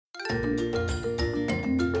Hi,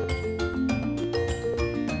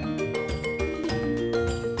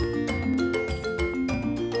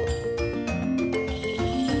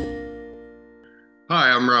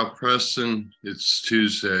 I'm Ralph Preston. It's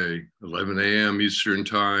Tuesday, 11 a.m. Eastern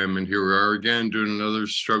Time, and here we are again doing another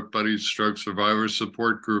Stroke Buddies Stroke Survivors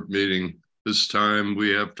Support Group meeting. This time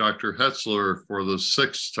we have Dr. Hetzler for the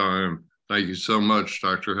 6th time. Thank you so much,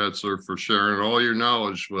 Dr. Hetzler, for sharing all your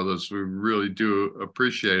knowledge with us. We really do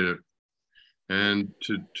appreciate it. And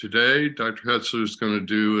today, Dr. Hetzler is going to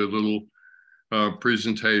do a little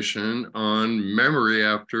presentation on memory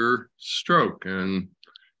after stroke. And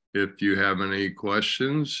if you have any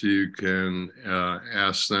questions, you can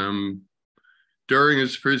ask them during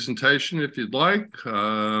his presentation if you'd like.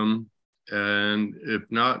 And if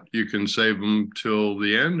not, you can save them till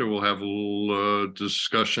the end, and we'll have a little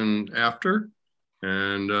discussion after.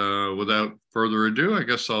 And without further ado, I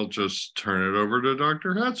guess I'll just turn it over to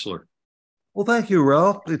Dr. Hetzler. Well, thank you,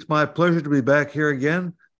 Ralph. It's my pleasure to be back here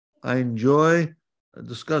again. I enjoy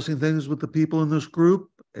discussing things with the people in this group,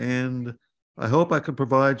 and I hope I can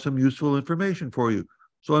provide some useful information for you.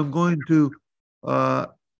 So I'm going to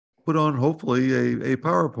put on, hopefully, a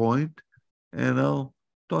PowerPoint, and I'll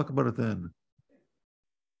talk about it then.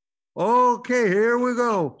 Okay, here we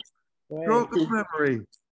go. Stroke of memory.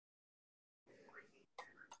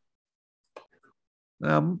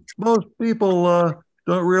 Now, most people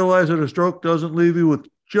don't realize that a stroke doesn't leave you with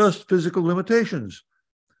just physical limitations.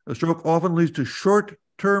 A stroke often leads to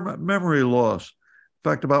short-term memory loss.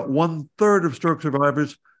 In fact, about 1/3 of stroke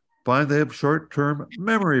survivors find they have short-term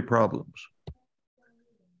memory problems.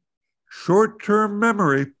 Short-term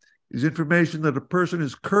memory is information that a person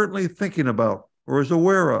is currently thinking about or is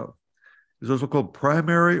aware of. It's also called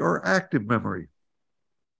primary or active memory.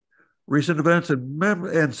 Recent events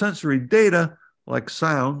and sensory data, like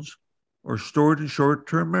sounds, are stored in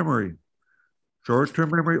short-term memory. Short-term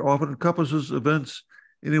memory often encompasses events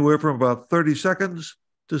anywhere from about 30 seconds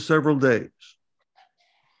to several days.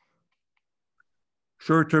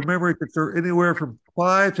 Short-term memory can store anywhere from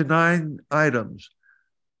 5 to 9 items.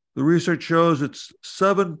 The research shows it's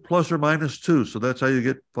 7 plus or minus 2, so that's how you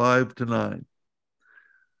get 5 to 9.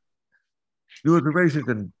 New information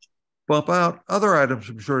can bump out other items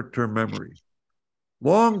from short-term memory.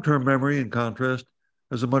 Long-term memory, in contrast,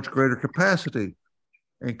 has a much greater capacity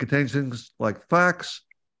and contains things like facts,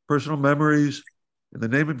 personal memories, and the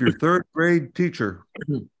name of your third grade teacher.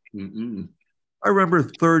 I remember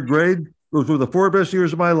third grade. Those were the 4 best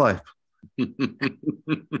years of my life.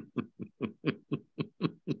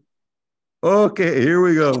 Okay, here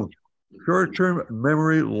we go. Short-term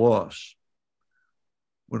memory loss.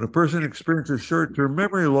 When a person experiences short-term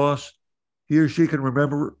memory loss, he or she can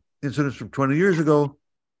remember incidents from 20 years ago,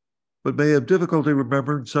 but may have difficulty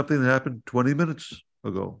remembering something that happened 20 minutes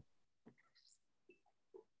ago.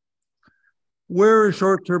 Where is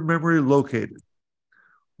short-term memory located?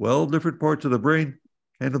 Well, different parts of the brain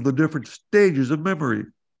handle the different stages of memory.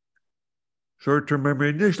 Short-term memory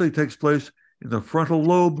initially takes place in the frontal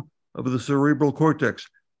lobe of the cerebral cortex,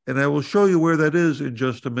 and I will show you where that is in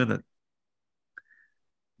just a minute.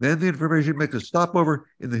 Then the information makes a stopover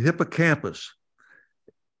in the hippocampus.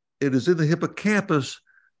 It is in the hippocampus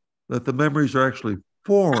that the memories are actually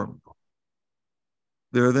formed.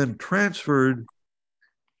 They are then transferred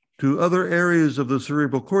to other areas of the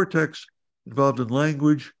cerebral cortex involved in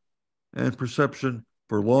language and perception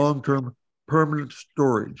for long-term permanent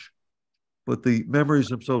storage. But the memories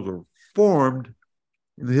themselves are formed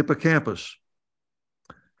in the hippocampus.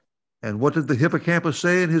 And what did the hippocampus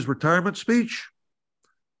say in his retirement speech?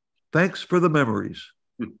 Thanks for the memories.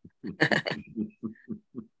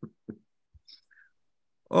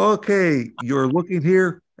 Okay, you're looking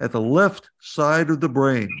here at the left side of the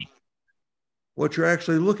brain. What you're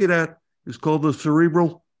actually looking at is called the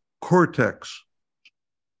cerebral cortex.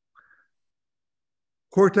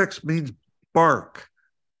 Cortex means bark.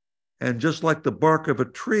 And just like the bark of a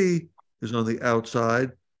tree is on the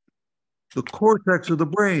outside, the cortex of the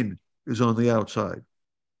brain is on the outside.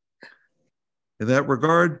 In that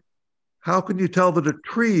regard, how can you tell that a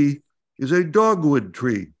tree is a dogwood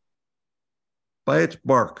tree? By its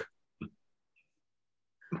bark.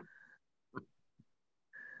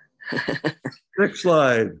 Next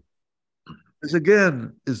slide. This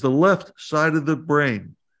again is the left side of the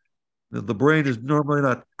brain. Now, the brain is normally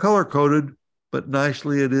not color-coded, but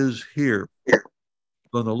nicely it is here.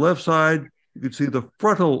 On the left side, you can see the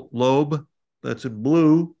frontal lobe, that's in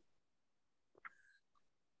blue.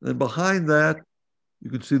 And behind that, you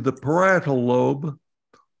can see the parietal lobe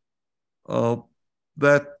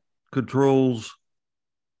that controls,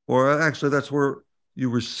 or actually that's where you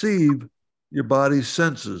receive your body's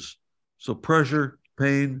senses. So pressure,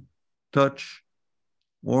 pain, touch,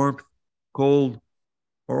 warmth, cold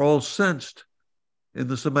are all sensed in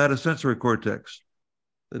the somatosensory cortex.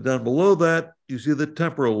 And down below that, you see the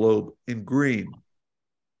temporal lobe in green.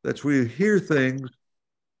 That's where you hear things,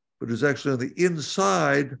 but it's actually on the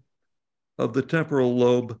inside of the temporal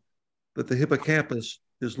lobe that the hippocampus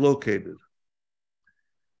is located.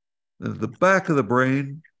 And at the back of the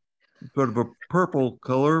brain, sort of a purple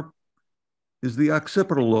color, is the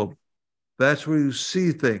occipital lobe. That's where you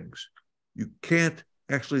see things. You can't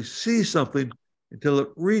actually see something until it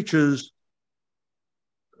reaches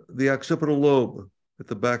the occipital lobe at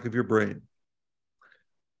the back of your brain.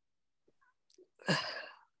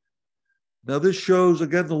 Now this shows,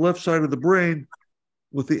 again, the left side of the brain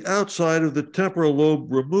with the outside of the temporal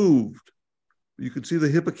lobe removed. You can see the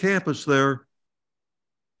hippocampus there.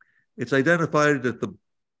 It's identified at the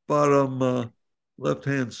bottom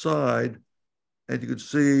left-hand side, and you can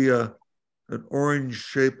see an orange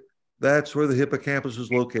shape. That's where the hippocampus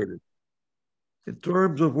is located. In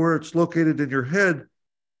terms of where it's located in your head,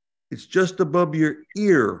 it's just above your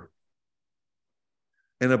ear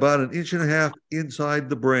and about 1.5 inches inside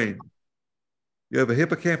the brain. You have a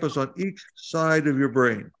hippocampus on each side of your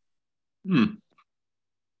brain. And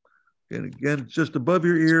again, it's just above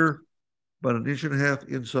your ear, about 1.5 inches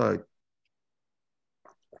inside.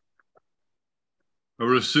 I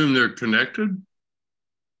would assume they're connected.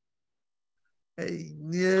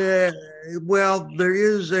 Yeah, well, there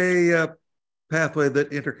is a pathway that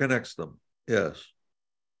interconnects them. Yes.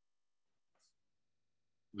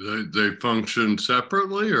 They function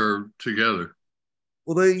separately or together?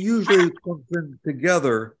 Well, they usually function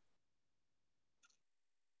together.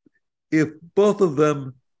 If both of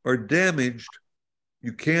them are damaged,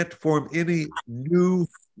 you can't form any new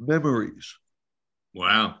memories.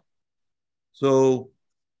 Wow. So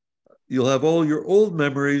you'll have all your old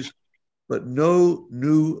memories, but no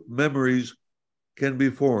new memories can be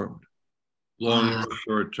formed. Long or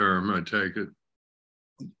short term, I take it.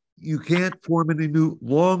 You can't form any new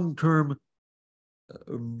long-term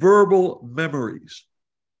verbal memories.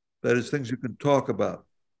 That is, things you can talk about.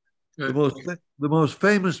 Okay. The most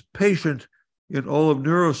famous patient in all of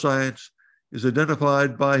neuroscience is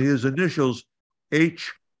identified by his initials,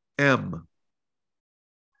 HM.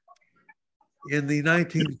 In the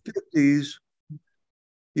 1950s,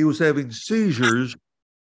 he was having seizures,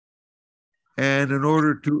 and in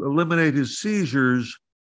order to eliminate his seizures,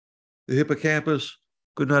 the hippocampus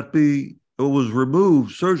could not be, or was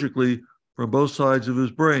removed surgically from both sides of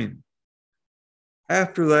his brain.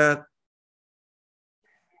 After that,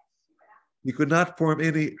 he could not form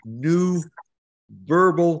any new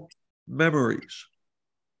verbal memories.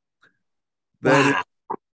 That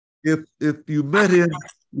if you met him,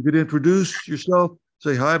 you could introduce yourself,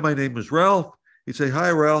 say, "Hi, my name is Ralph." He'd say,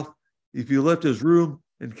 "Hi, Ralph." If you left his room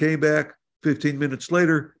and came back 15 minutes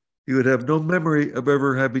later, he would have no memory of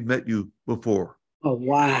ever having met you before. Oh,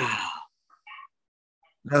 wow.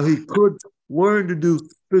 Now, he could learn to do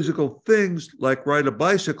physical things like ride a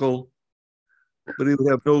bicycle, but he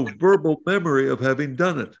would have no verbal memory of having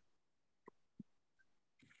done it.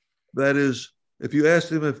 That is, if you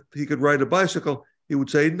asked him if he could ride a bicycle, he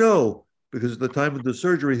would say no, because at the time of the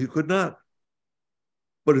surgery, he could not.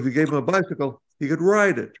 But if you gave him a bicycle, he could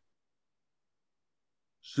ride it.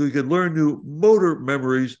 So he could learn new motor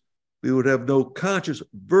memories, but he would have no conscious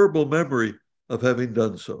verbal memory of having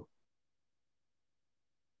done so.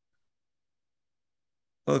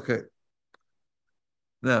 Okay.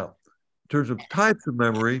 Now, in terms of types of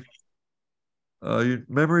memory,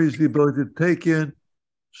 memory is the ability to take in,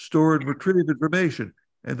 store, and retrieve information,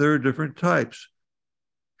 and there are different types.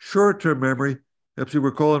 Short-term memory helps you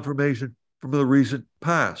recall information from the recent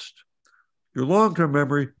past. Your long-term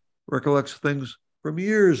memory recollects things from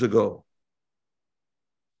years ago.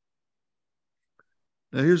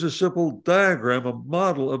 Now, here's a simple diagram, a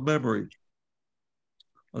model of memory.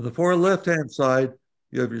 On the far left-hand side,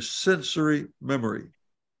 you have your sensory memory.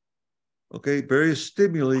 Okay, various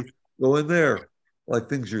stimuli go in there, like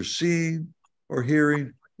things you're seeing or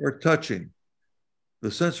hearing or touching.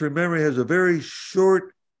 The sensory memory has a very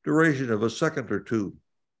short duration of a second or two.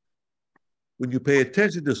 When you pay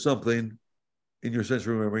attention to something in your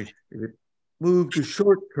sensory memory, it moves to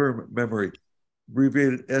short-term memory,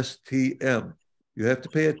 abbreviated STM. You have to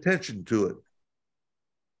pay attention to it.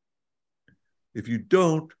 If you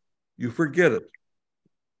don't, you forget it.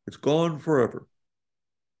 It's gone forever.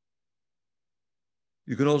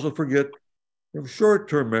 You can also forget from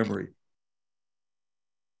short-term memory.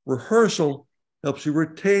 Rehearsal helps you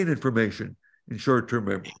retain information in short-term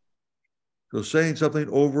memory. So saying something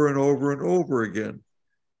over and over and over again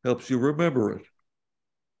helps you remember it.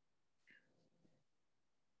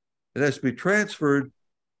 It has to be transferred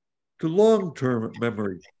to long-term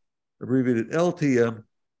memory, abbreviated LTM,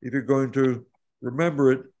 if you're going to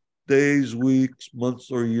remember it days, weeks,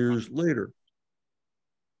 months, or years later.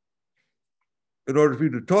 In order for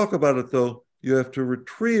you to talk about it, though, you have to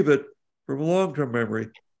retrieve it from long-term memory.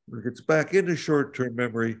 When it gets back into short-term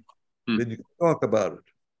memory, then you can talk about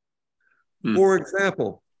it. For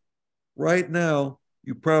example, right now,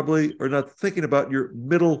 you probably are not thinking about your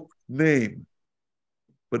middle name.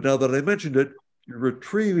 But now that I mentioned it, you're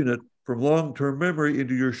retrieving it from long-term memory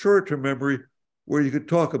into your short-term memory where you could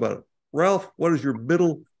talk about it. Ralph, what is your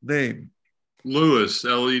middle name? Lewis,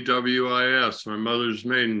 Lewis, my mother's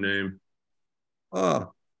maiden name. Ah,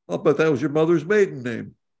 I'll bet that was your mother's maiden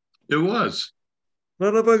name. It was.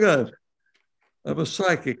 Son of a gun. I'm a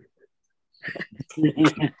psychic.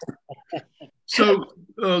 So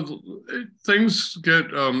things get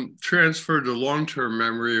transferred to long-term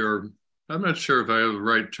memory, or I'm not sure if I have the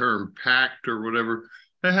right term, packed or whatever.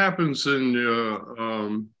 That happens in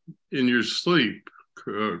your sleep,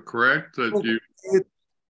 correct?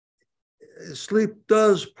 Sleep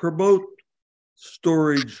does promote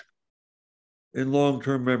storage in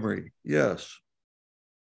long-term memory, yes.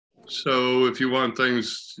 So if you want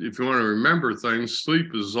to remember things,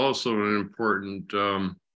 sleep is also an important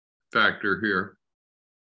factor here.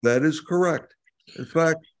 That is correct. In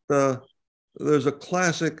fact, there's a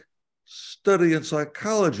classic study in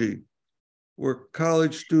psychology where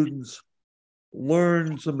college students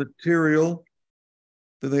learn some material,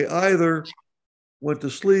 then they either went to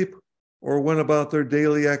sleep or went about their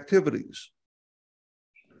daily activities.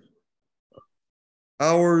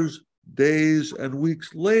 Hours, days, and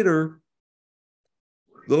weeks later,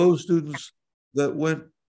 those students that went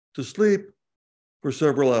to sleep for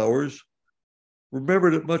several hours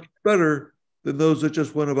remembered it much better than those that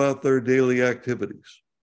just went about their daily activities.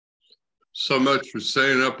 So much for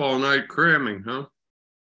staying up all night cramming, huh?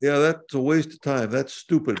 Yeah, that's a waste of time. That's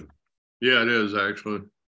stupid. Yeah, it is, actually.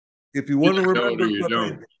 If you want to remember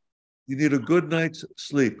something, you need a good night's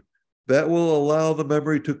sleep. That will allow the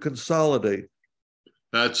memory to consolidate.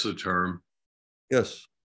 That's the term. Yes.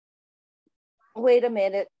 Wait a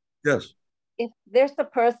minute. Yes. If there's a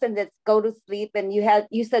person that's go to sleep and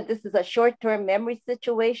you said this is a short-term memory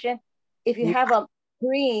situation. If you have a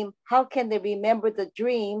dream, how can they remember the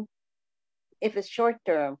dream if it's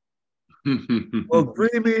short-term? Well,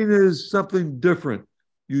 dreaming is something different.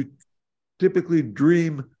 You typically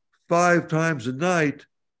dream 5 times a night,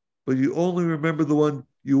 but you only remember the one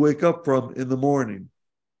you wake up from in the morning.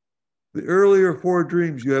 The earlier 4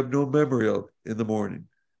 dreams you have no memory of in the morning.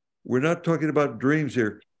 We're not talking about dreams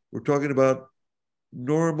here. We're talking about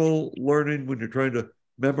normal learning when you're trying to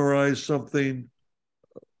memorize something,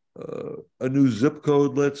 a new zip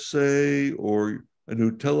code, let's say, or a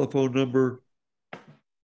new telephone number.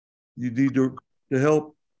 You need to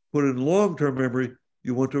help put it in long-term memory.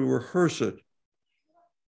 You want to rehearse it.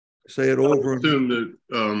 Say it over. I assume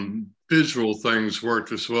that visual things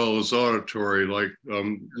work as well as auditory, like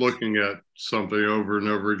looking at something over and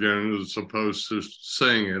over again as opposed to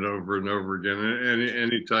saying it over and over again.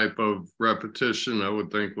 Any type of repetition, I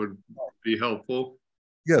would think, would be helpful.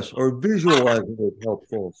 Yes, or visualizing it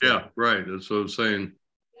helpful. So. Yeah, right. That's what I'm saying.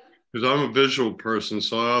 Because I'm a visual person,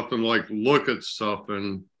 so I often like look at stuff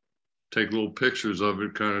and take little pictures of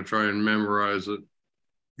it, kind of try and memorize it.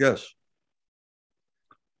 Yes.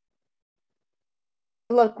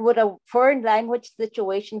 Look, would a foreign language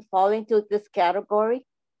situation fall into this category?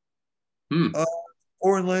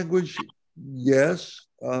 Foreign language, yes.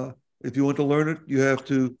 If you want to learn it, you have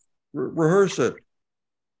to rehearse it.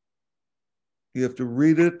 You have to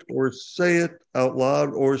read it or say it out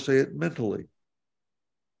loud or say it mentally.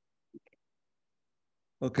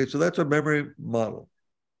 Okay, so that's a memory model.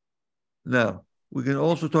 Now, we can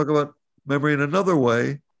also talk about memory in another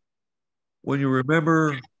way. When you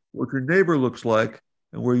remember what your neighbor looks like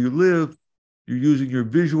and where you live, you're using your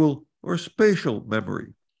visual or spatial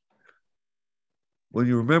memory. When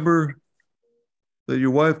you remember that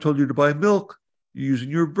your wife told you to buy milk, you're using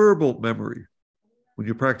your verbal memory. When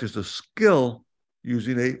you practice a skill,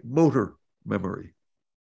 using a motor memory.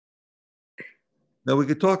 Now we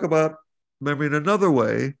could talk about memory in another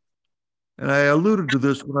way, and I alluded to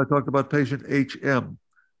this when I talked about patient HM.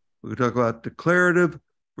 We could talk about declarative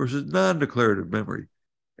versus non-declarative memory.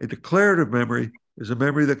 A declarative memory is a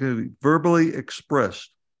memory that can be verbally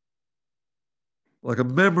expressed, like a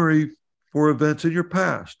memory for events in your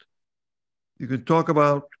past. You can talk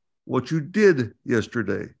about what you did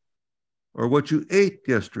yesterday or what you ate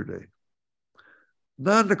yesterday.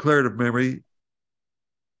 Non-declarative memory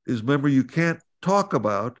is memory you can't talk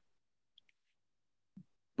about,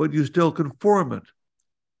 but you still can form it.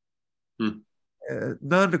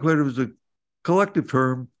 Non-declarative is a collective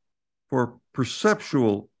term for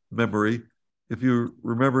perceptual memory. If you're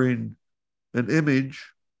remembering an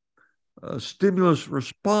image, stimulus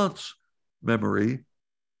response memory.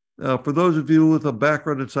 For those of you with a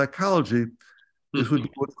background in psychology, this would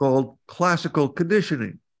be what's called classical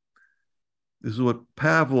conditioning. This is what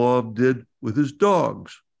Pavlov did with his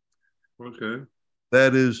dogs. Okay.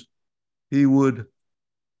 That is, he would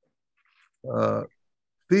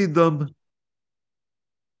feed them,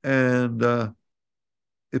 and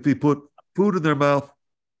if he put food in their mouth,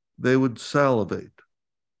 they would salivate.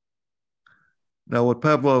 Now, what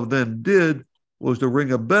Pavlov then did was to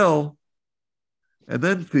ring a bell and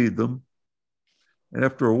then feed them. And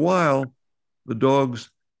after a while, the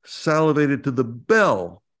dogs salivated to the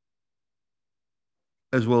bell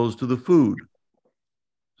as well as to the food.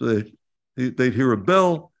 So they'd hear a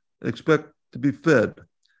bell and expect to be fed.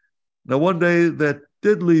 Now, one day that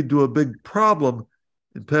did lead to a big problem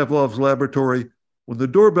in Pavlov's laboratory when the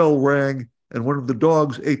doorbell rang and one of the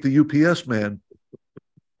dogs ate the UPS man.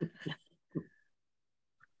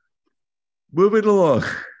 Moving along.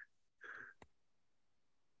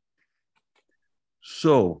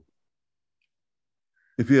 So,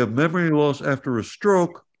 if you have memory loss after a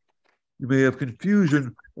stroke, you may have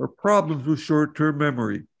confusion or problems with short-term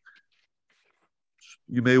memory.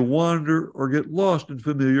 You may wander or get lost in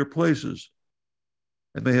familiar places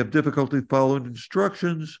and may have difficulty following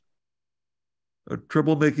instructions or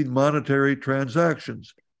trouble making monetary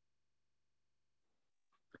transactions.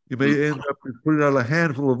 You may end up putting out a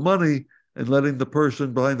handful of money and letting the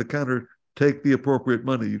person behind the counter take the appropriate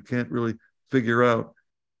money. You can't really figure out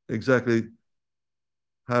exactly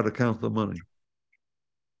how to count the money.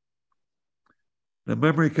 Now,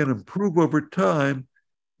 memory can improve over time,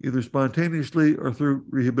 either spontaneously or through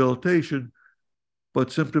rehabilitation,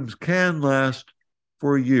 but symptoms can last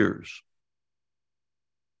for years.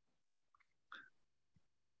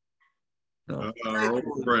 Now, Our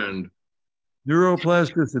old friend.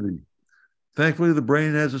 Neuroplasticity. Thankfully, the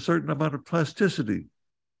brain has a certain amount of plasticity.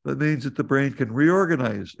 That means that the brain can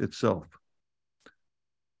reorganize itself.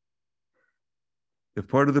 If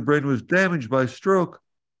part of the brain was damaged by stroke,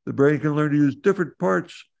 the brain can learn to use different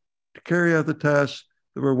parts to carry out the tasks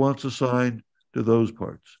that were once assigned to those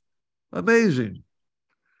parts. Amazing.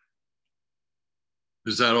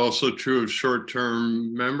 Is that also true of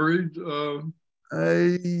short-term memory?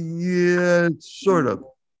 Yeah, sort of.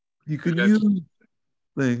 You can use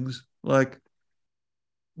things like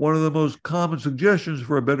one of the most common suggestions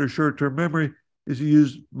for a better short-term memory is to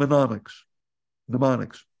use mnemonics.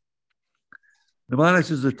 Mnemonics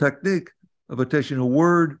is a technique of attaching a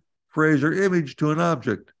word, phrase, or image to an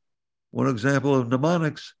object. One example of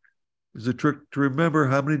mnemonics is a trick to remember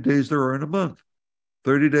how many days there are in a month.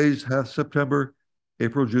 30 days, half September,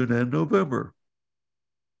 April, June, and November.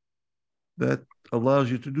 That allows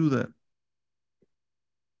you to do that.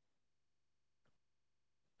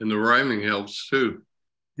 And the rhyming helps too.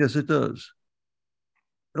 Yes, it does.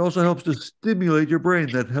 It also helps to stimulate your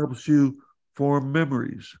brain. That helps you form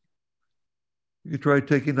memories. You try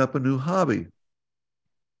taking up a new hobby.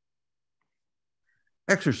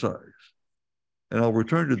 Exercise. And I'll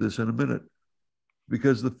return to this in a minute.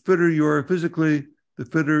 Because the fitter you are physically, the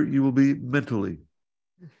fitter you will be mentally.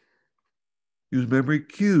 Use memory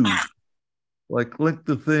cues, like link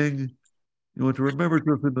the thing you want to remember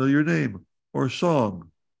to a familiar name or song.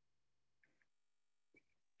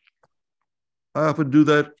 I often do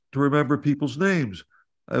that to remember people's names.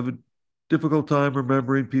 I have a difficult time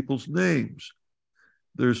remembering people's names.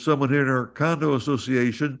 There's someone here in our condo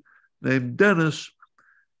association named Dennis,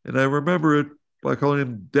 and I remember it by calling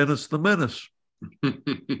him Dennis the Menace.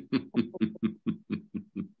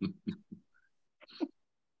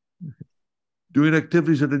 Doing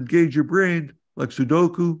activities that engage your brain, like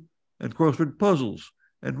Sudoku and crossword puzzles,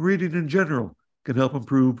 and reading in general can help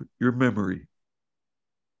improve your memory.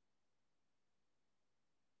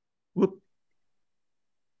 Whoop.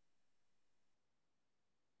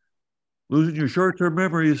 Losing your short-term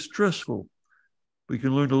memory is stressful. We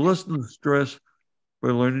can learn to lessen the stress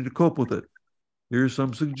by learning to cope with it. Here's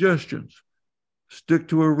some suggestions. Stick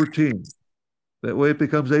to a routine. That way it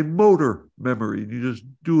becomes a motor memory, and you just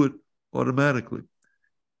do it automatically.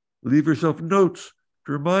 Leave yourself notes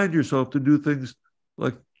to remind yourself to do things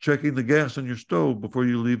like checking the gas on your stove before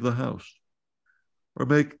you leave the house. Or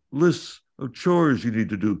make lists of chores you need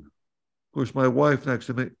to do. Of course, my wife likes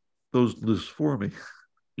to make those lists for me.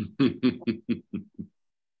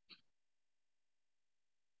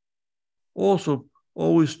 Also,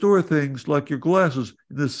 always store things like your glasses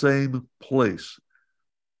in the same place.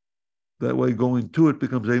 That way, going to it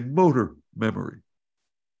becomes a motor memory.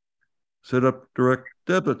 Set up direct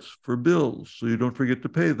debits for bills so you don't forget to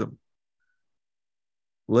pay them.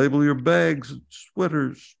 Label your bags and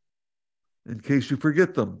sweaters in case you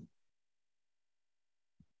forget them.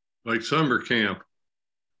 Like summer camp.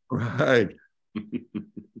 Right.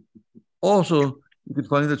 Also, you can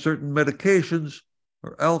find that certain medications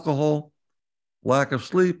or alcohol, lack of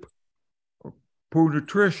sleep, or poor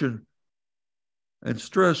nutrition and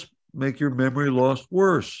stress make your memory loss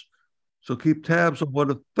worse. So keep tabs on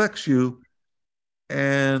what affects you.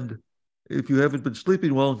 And if you haven't been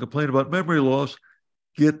sleeping well and complain about memory loss,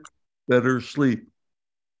 get better sleep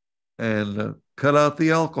and cut out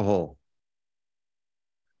the alcohol.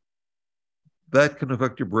 That can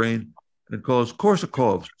affect your brain and cause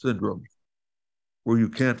Korsakoff syndrome, where you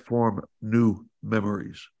can't form new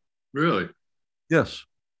memories. Really? Yes.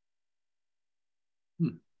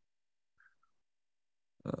 The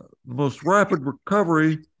most rapid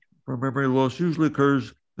recovery from memory loss usually occurs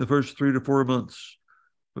in the first 3 to 4 months,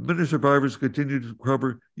 but many survivors continue to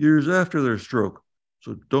recover years after their stroke,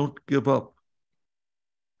 so don't give up.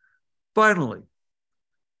 Finally,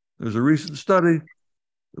 there's a recent study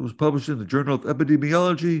that was published in the Journal of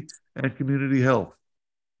Epidemiology and Community Health,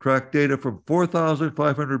 tracked data from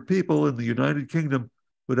 4,500 people in the United Kingdom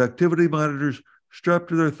with activity monitors strapped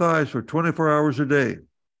to their thighs for 24 hours a day.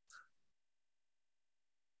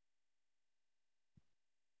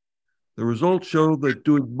 The results show that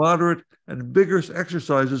doing moderate and vigorous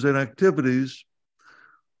exercises and activities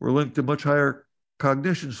were linked to much higher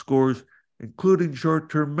cognition scores, including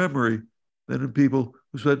short-term memory, than in people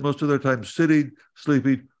who spent most of their time sitting,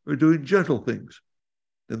 sleeping, or doing gentle things.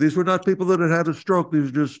 Now, these were not people that had had a stroke.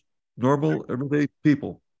 These were just normal, everyday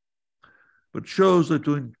people. But shows that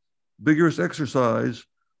doing vigorous exercise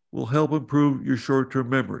will help improve your short-term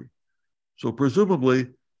memory. So presumably,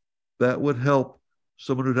 that would help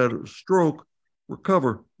someone who had a stroke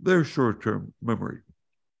recover their short-term memory.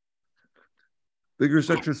 Vigorous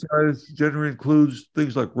exercise generally includes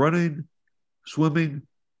things like running, swimming,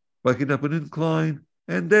 biking up an incline,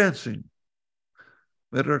 and dancing.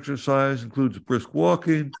 Better exercise includes brisk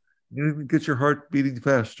walking, and even gets your heart beating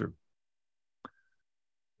faster.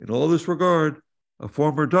 In all this regard, a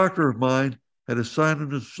former doctor of mine had a sign in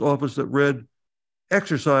his office that read,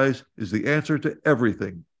 "Exercise is the answer to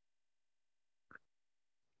everything."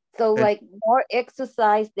 So, like, more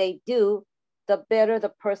exercise they do, the better the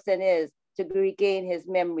person is to regain his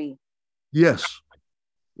memory. Yes,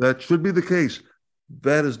 that should be the case.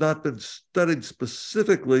 That has not been studied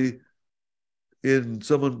specifically in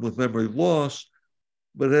someone with memory loss,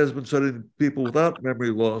 but it has been studied in people without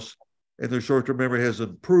memory loss, and their short-term memory has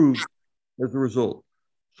improved as a result.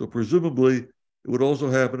 So presumably, it would also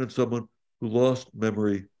happen in someone who lost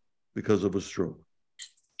memory because of a stroke.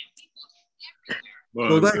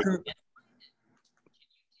 So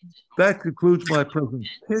that concludes my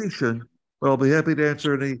presentation, but I'll be happy to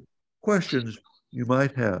answer any questions you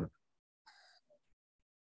might have.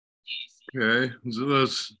 Okay, so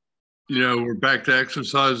let's, we're back to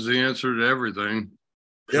exercise is the answer to everything.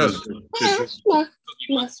 Yes.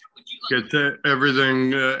 Get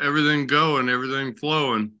everything going, everything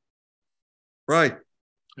flowing. Right.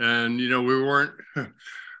 And,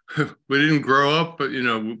 we didn't grow up, but, we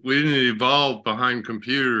didn't evolve behind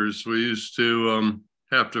computers. We used to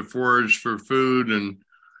have to forage for food and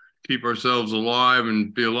keep ourselves alive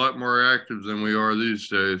and be a lot more active than we are these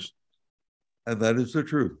days. And that is the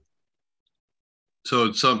truth. So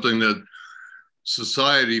it's something that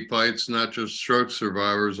society fights, not just stroke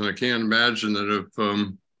survivors. And I can't imagine that if,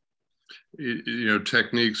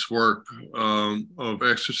 techniques work, of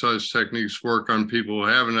exercise techniques work on people who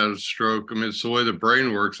haven't had a stroke. I mean, it's the way the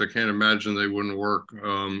brain works. I can't imagine they wouldn't work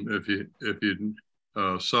if you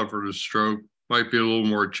suffered a stroke. Might be a little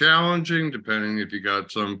more challenging, depending if you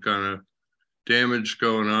got some kind of damage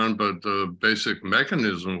going on, but the basic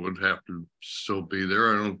mechanism would have to still be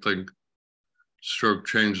there. I don't think stroke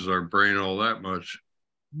changes our brain all that much.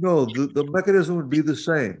 No, the mechanism would be the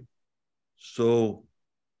same. So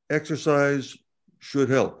exercise should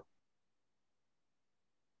help.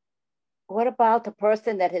 What about the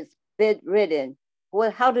person that is bedridden?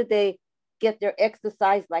 How do they get their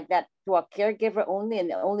exercise like that? To a caregiver only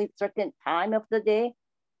and only certain time of the day?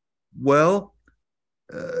 Well,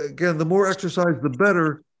 again, the more exercise, the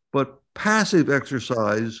better, but passive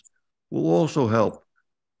exercise will also help.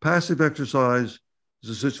 Passive exercise is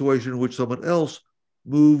a situation in which someone else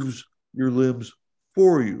moves your limbs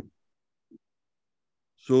for you.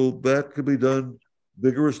 So that can be done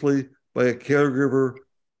vigorously by a caregiver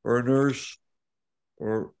or a nurse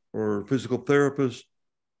or physical therapist,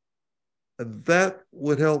 and that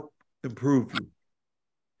would help improve you.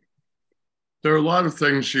 There are a lot of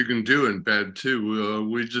things you can do in bed too.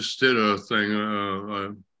 We just did a thing,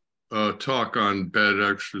 a talk on bed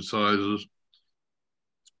exercises.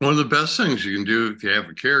 One of the best things you can do if you have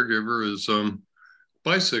a caregiver is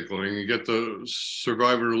bicycling. You get the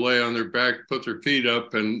survivor to lay on their back, put their feet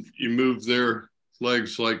up, and you move their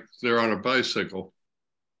legs like they're on a bicycle.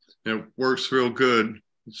 It works real good.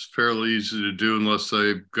 It's fairly easy to do unless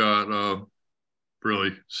they've got a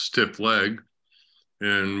really stiff leg,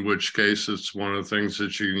 in which case it's one of the things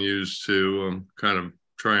that you can use to kind of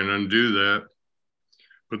try and undo that.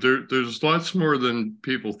 But there's lots more than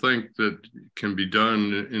people think that can be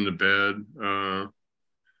done in the bed.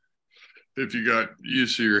 If you got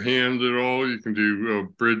use of your hand at all, you can do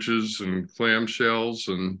bridges and clamshells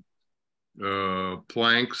and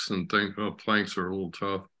planks and things. Well, planks are a little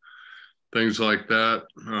tough. Things like that.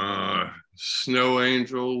 Snow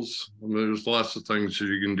angels. I mean, there's lots of things that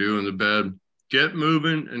you can do in the bed. Get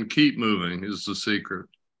moving and keep moving is the secret.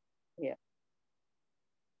 Yeah.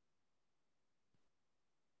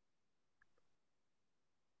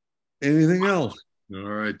 Anything else? All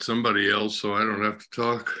right, somebody else, so I don't have to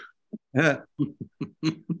talk. Yeah.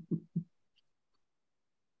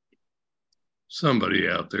 Somebody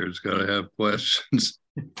out there's got to have questions.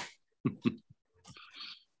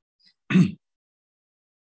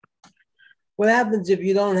 What happens if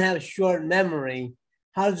you don't have short memory?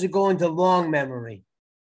 How does it go into long memory?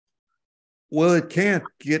 Well, it can't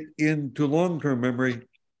get into long-term memory,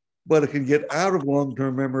 but it can get out of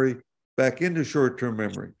long-term memory back into short-term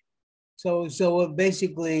memory. So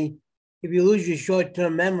basically, if you lose your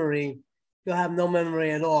short-term memory, you'll have no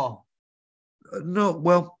memory at all. No,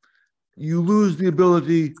 well, you lose the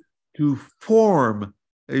ability to form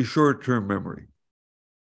a short-term memory.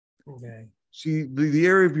 Okay. See, the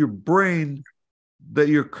area of your brain that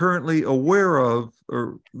you're currently aware of,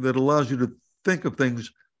 or that allows you to think of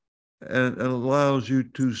things and allows you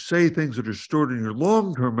to say things that are stored in your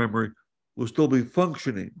long-term memory, will still be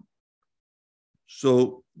functioning.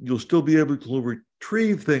 So you'll still be able to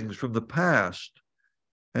retrieve things from the past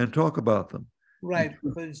and talk about them. Right,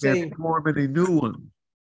 You but can't form any new ones.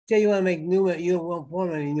 say you want to make new, you won't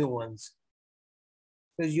form any new ones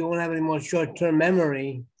because you won't have any more short-term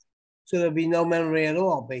memory. So there'll be no memory at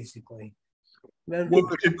all, basically. Well,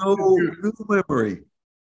 there's no new memory.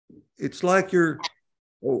 It's like you're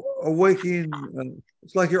awaking.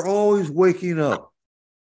 It's like you're always waking up.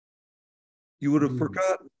 You would have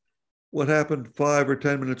forgotten what happened 5 or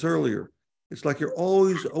 10 minutes earlier. It's like you're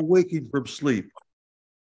always awaking from sleep.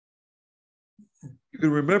 You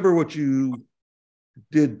can remember what you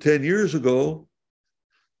did 10 years ago,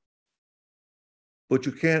 but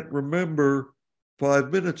you can't remember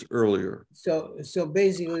 5 minutes earlier. So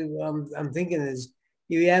basically, what I'm thinking is,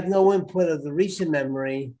 you have no input of the recent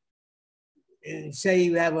memory. Say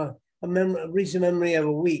you have a recent memory of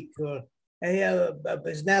a week, or you have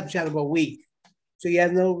a snapshot of a week. So you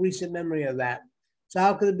have no recent memory of that. So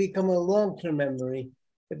how could it become a long-term memory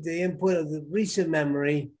if the input of the recent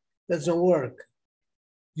memory doesn't work?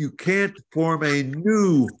 You can't form a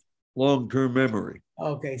new long-term memory.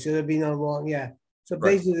 Okay, so there'd be no long, yeah. So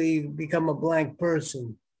basically, you become a blank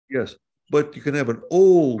person. Yes, but you can have an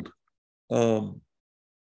old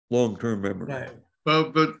long-term memory. Right.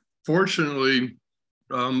 But fortunately,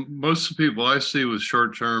 most of the people I see with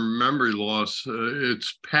short-term memory loss,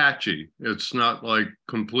 it's patchy. It's not like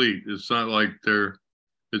complete. It's not like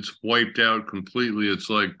it's wiped out completely. It's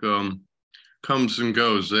like comes and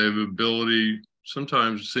goes. They have ability.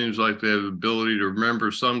 Sometimes it seems like they have the ability to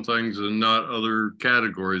remember some things and not other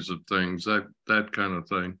categories of things. That kind of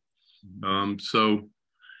thing. So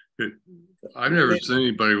I've never seen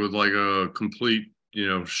anybody with like a complete,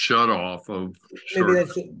 shut off of. Maybe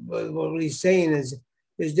that's what he's saying is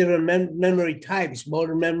there's different memory types: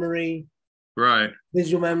 motor memory, right,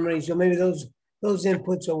 visual memory. So maybe those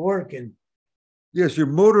inputs are working. Yes, your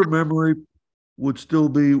motor memory would still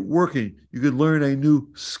be working. You could learn a new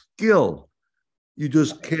skill. You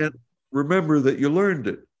just can't remember that you learned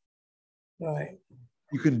it. Right.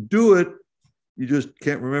 You can do it. You just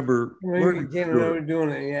can't remember. You can't remember doing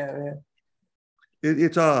it. Yeah.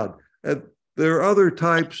 It's odd. And there are other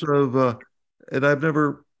types of, and I've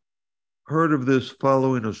never heard of this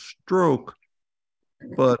following a stroke,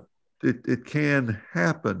 but it can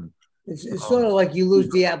happen. It's sort of like you lose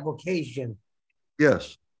the application.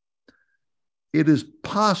 Yes. It is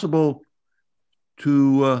possible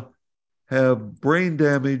to have brain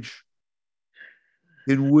damage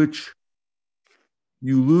in which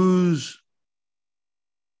you lose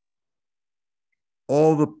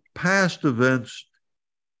all the past events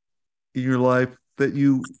in your life that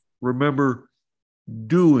you remember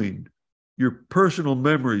doing, your personal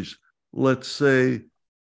memories. Let's say,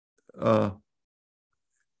 I'm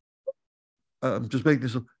just making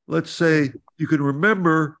this up. Let's say you can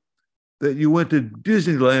remember that you went to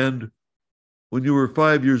Disneyland when you were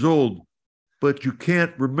 5 years old, but you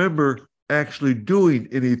can't remember actually doing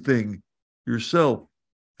anything yourself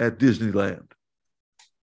at Disneyland.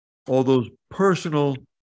 All those personal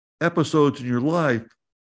episodes in your life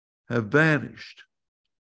have vanished,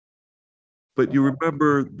 but you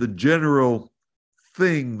remember the general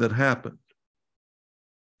thing that happened.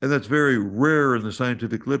 And that's very rare in the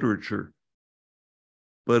scientific literature,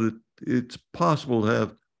 but it's possible to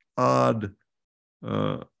have odd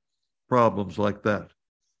problems like that.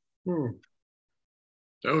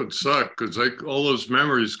 That would suck, because all those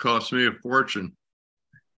memories cost me a fortune.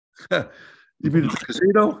 You mean at the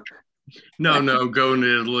casino? No, going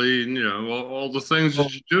to Italy, all the things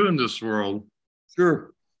that you do in this world.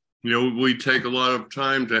 Sure. We take a lot of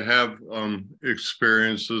time to have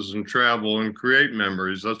experiences and travel and create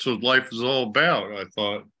memories. That's what life is all about, I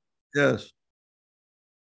thought. Yes.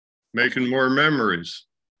 Making more memories.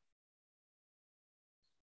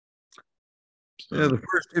 So, yeah, the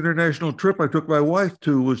first international trip I took my wife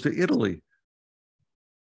to was to Italy.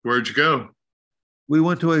 Where'd you go? We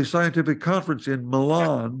went to a scientific conference in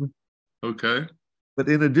Milan. Okay. But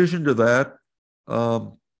in addition to that,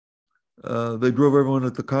 they drove everyone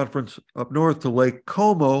at the conference up north to Lake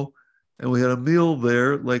Como, and we had a meal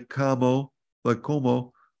there, Lake Como.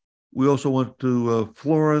 We also went to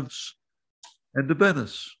Florence and to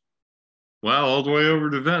Venice. Wow, all the way over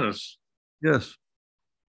to Venice. Yes.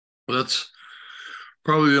 That's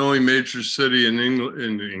probably the only major city in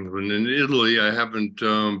Italy I haven't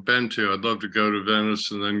been to. I'd love to go to Venice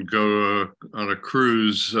and then go on a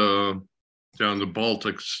cruise down the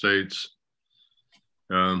Baltic states.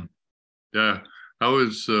 Yeah, I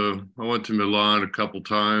went to Milan a couple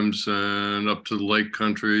times and up to the Lake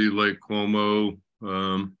Country, Lake Como.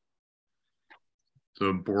 The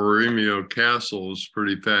Borromeo Castle is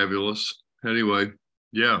pretty fabulous. Anyway,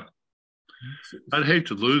 yeah. I'd hate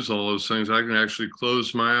to lose all those things. I can actually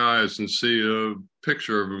close my eyes and see a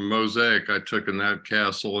picture of a mosaic I took in that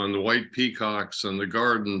castle and the white peacocks and the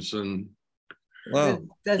gardens. And wow,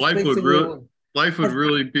 life would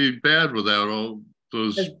really be bad without all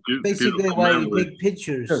those. That's basically why you take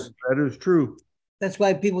pictures. Yes, that is true. That's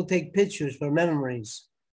why people take pictures for memories.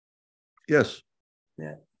 Yes.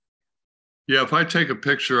 Yeah. Yeah, if I take a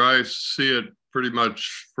picture, I see it pretty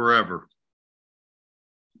much forever.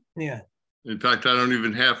 Yeah. In fact, I don't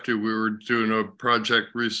even have to. We were doing a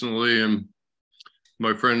project recently, and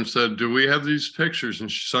my friend said, "Do we have these pictures?"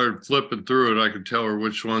 And she started flipping through it. I could tell her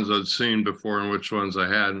which ones I'd seen before and which ones I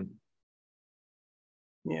hadn't.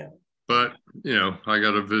 Yeah. But, I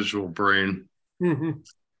got a visual brain. Mm-hmm.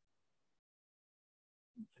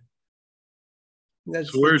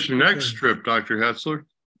 So where's your next trip, Dr. Hetzler?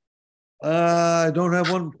 I don't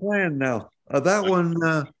have one planned now. That one,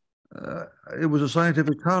 it was a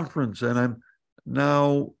scientific conference, and I'm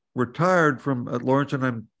now retired at Lawrence, and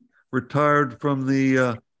I'm retired from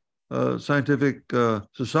the scientific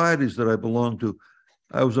societies that I belong to.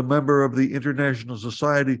 I was a member of the International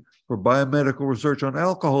Society for Biomedical Research on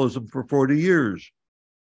Alcoholism for 40 years,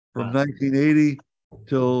 from 1980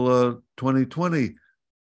 till 2020,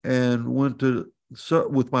 and went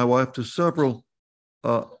with my wife to several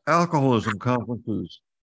alcoholism conferences.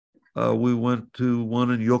 We went to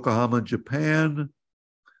one in Yokohama, Japan,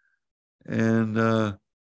 and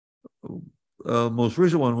most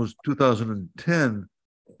recent one was 2010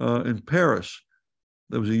 in Paris.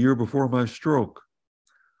 That was a year before my stroke.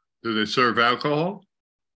 Do they serve alcohol?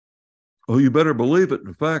 Oh, you better believe it.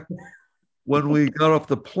 In fact, when we got off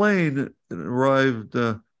the plane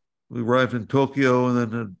and we arrived in Tokyo and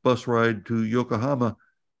then a bus ride to Yokohama,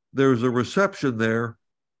 there was a reception there,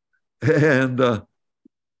 and the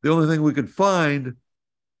only thing we could find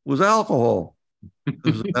was alcohol. It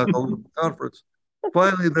was an alcohol conference.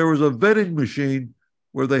 Finally, there was a vending machine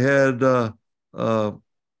where they had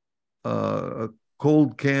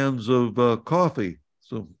cold cans of coffee,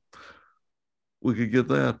 so we could get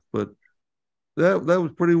that. But that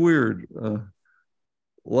was pretty weird. A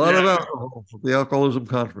lot of alcohol for the alcoholism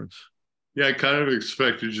conference. Yeah, I kind of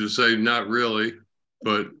expected you to say not really,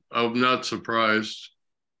 but I'm not surprised.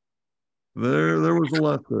 There was a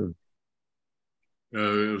lot there.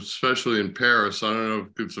 Especially in Paris. I don't know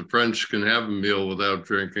if the French can have a meal without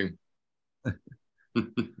drinking.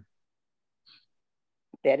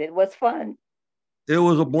 Bet it was fun. It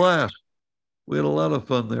was a blast. We had a lot of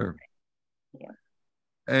fun there. Yeah.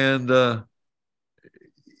 And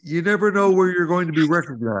you never know where you're going to be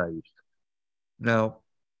recognized. Now,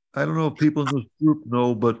 I don't know if people in this group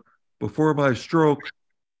know, but before my stroke,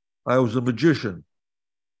 I was a magician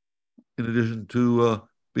in addition to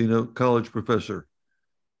being a college professor.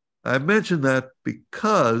 I mention that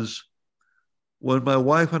because when my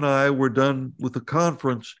wife and I were done with the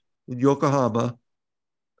conference in Yokohama,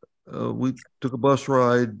 we took a bus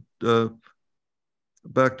ride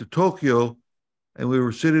back to Tokyo, and we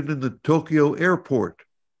were sitting in the Tokyo airport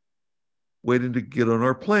waiting to get on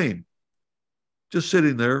our plane. Just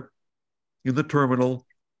sitting there in the terminal,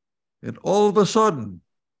 and all of a sudden,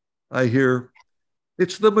 I hear,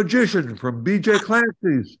 "It's the magician from BJ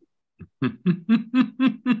Clancy's."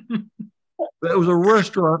 That was a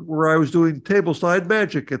restaurant where I was doing tableside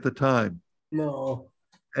magic at the time. No.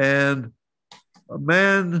 And a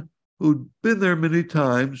man who'd been there many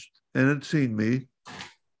times and had seen me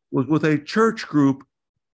was with a church group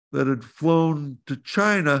that had flown to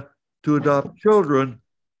China to adopt children.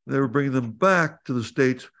 They were bringing them back to the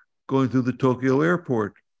States going through the Tokyo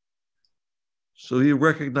airport. So he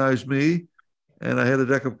recognized me, and I had a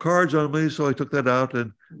deck of cards on me, so I took that out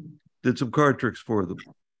and did some card tricks for them.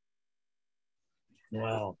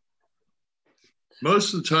 Wow.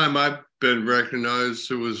 Most of the time I've been recognized,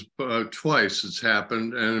 it was twice it's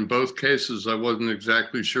happened. And in both cases, I wasn't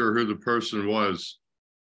exactly sure who the person was.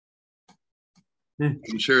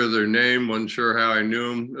 Wasn't sure their name, wasn't sure how I knew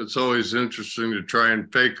them. It's always interesting to try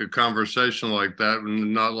and fake a conversation like that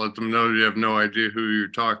and not let them know you have no idea who you're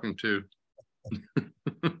talking to.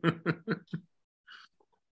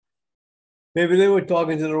 Maybe they were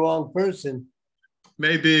talking to the wrong person.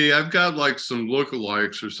 Maybe. I've got like some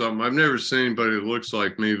lookalikes or something. I've never seen anybody that looks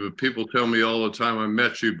like me, but people tell me all the time, I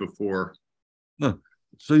met you before. Huh.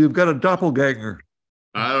 So you've got a doppelganger.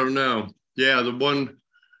 I don't know. Yeah,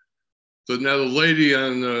 now the lady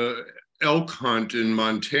on the elk hunt in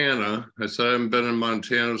Montana, I said I haven't been in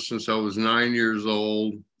Montana since I was 9 years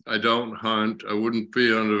old. I don't hunt. I wouldn't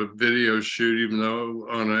be on a video shoot, even though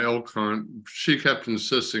on an elk hunt. She kept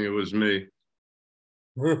insisting it was me.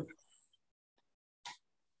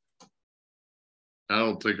 I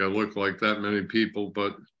don't think I look like that many people,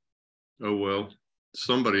 but oh well.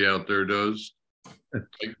 Somebody out there does.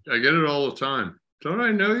 I get it all the time. Don't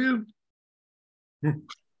I know you?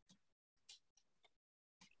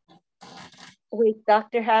 Wait,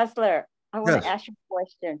 Dr. Hetzler, I want Yes. to ask you a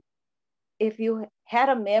question. If you had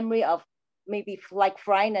a memory of maybe like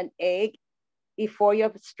frying an egg before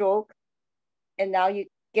your stroke, and now you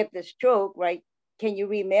get the stroke, right? Can you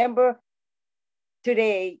remember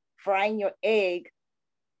today frying your egg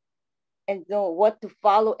and know what to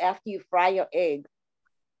follow after you fry your egg?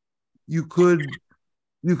 You could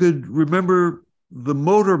remember the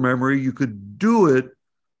motor memory. You could do it.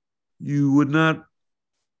 You would not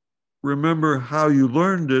remember how you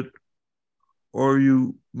learned it, or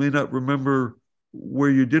you may not remember where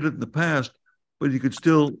you did it in the past, but you could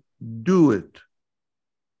still do it.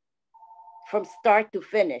 From start to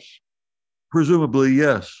finish. Presumably,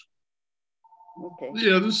 yes. Okay.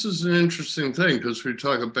 Yeah, this is an interesting thing because we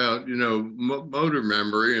talk about, motor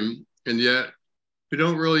memory and yet we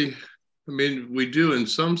don't really, I mean, we do in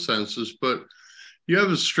some senses, but you have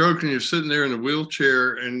a stroke and you're sitting there in a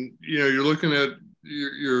wheelchair and, you're looking at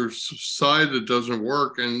your side that doesn't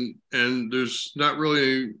work and there's not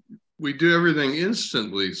really, we do everything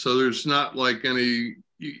instantly. So there's not like any,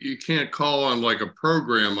 you can't call on like a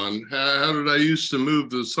program on how did I used to move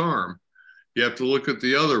this arm? You have to look at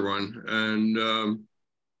the other one. And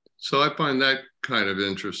so I find that kind of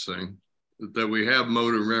interesting that we have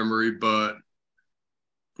motor memory, but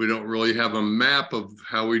we don't really have a map of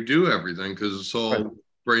how we do everything because it's all right.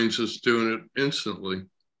 Brain's just doing it instantly.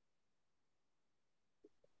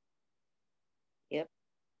 Yep.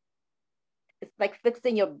 It's like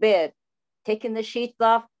fixing your bed, taking the sheets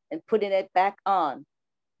off and putting it back on.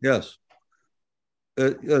 Yes.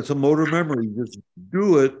 It's a motor memory. You just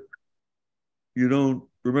do it. You don't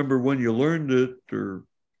remember when you learned it or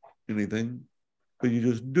anything, but you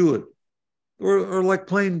just do it. Or like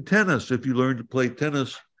playing tennis. If you learned to play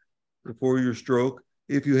tennis before your stroke,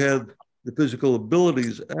 if you had the physical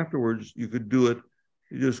abilities afterwards, you could do it.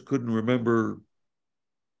 You just couldn't remember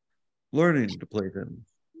learning to play tennis.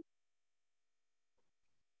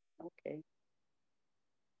 Okay.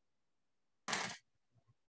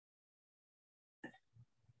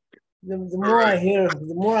 The more I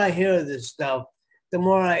hear of this stuff, the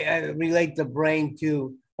more I relate the brain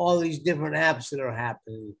to all these different apps that are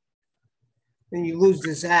happening. And you lose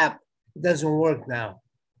this app, it doesn't work now.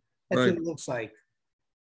 That's right. What it looks like.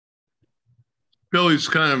 Billy's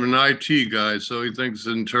kind of an IT guy, so he thinks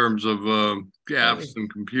in terms of apps and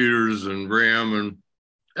computers and RAM, and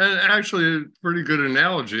And actually, a pretty good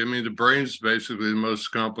analogy. I mean, the brain's basically the most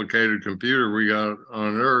complicated computer we got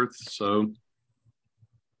on Earth, so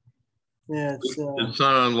Yeah, it's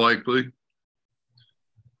not unlikely.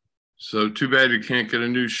 So too bad you can't get a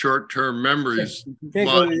new short-term memories. can't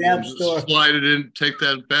go to the App Store. Slide it in, take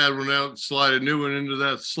that bad one out, and slide a new one into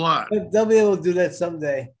that slot. But they'll be able to do that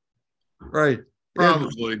someday. Right.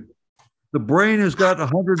 Probably. And the brain has got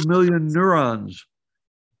 100 million neurons.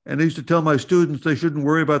 And I used to tell my students they shouldn't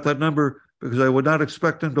worry about that number because I would not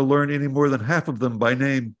expect them to learn any more than half of them by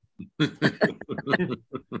name.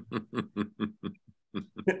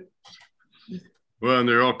 Well, and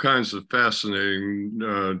there are all kinds of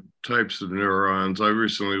fascinating types of neurons. I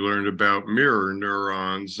recently learned about mirror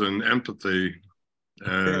neurons and empathy,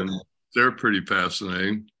 and they're pretty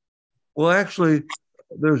fascinating. Well, actually,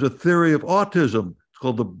 there's a theory of autism. It's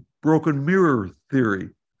called the broken mirror theory.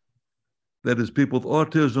 That is, people with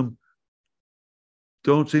autism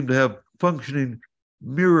don't seem to have functioning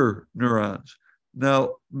mirror neurons.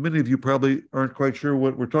 Now, many of you probably aren't quite sure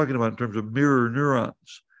what we're talking about in terms of mirror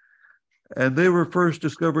neurons. And they were first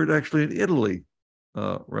discovered actually in Italy,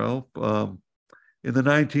 Ralph, in the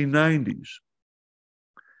 1990s.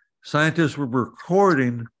 Scientists were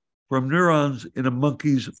recording from neurons in a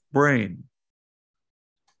monkey's brain.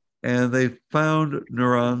 And they found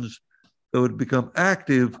neurons that would become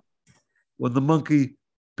active when the monkey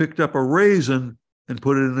picked up a raisin and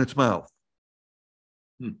put it in its mouth.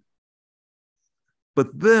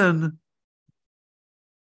 But then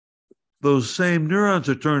those same neurons,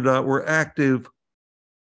 it turned out, were active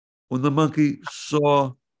when the monkey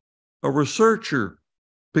saw a researcher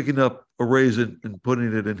picking up a raisin and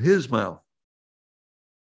putting it in his mouth.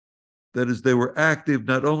 That is, they were active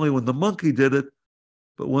not only when the monkey did it,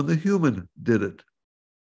 but when the human did it.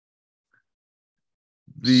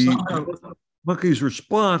 The monkey's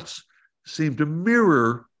response seemed to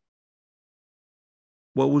mirror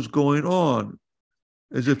what was going on,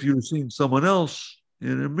 as if you were seeing someone else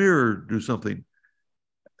in a mirror do something.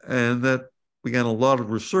 And that began a lot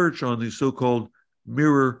of research on these so-called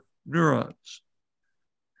mirror neurons.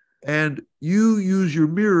 And you use your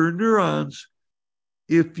mirror neurons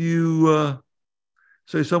if you,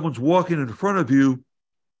 say someone's walking in front of you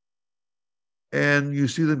and you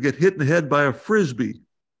see them get hit in the head by a Frisbee.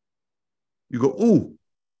 You go, ooh,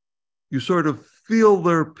 you sort of feel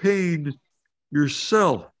their pain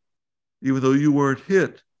yourself, even though you weren't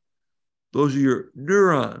hit. Those are your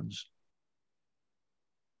neurons.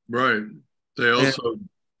 Right. They also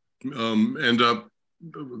end up,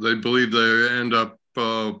 they believe they end up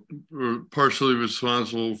partially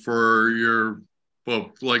responsible for your,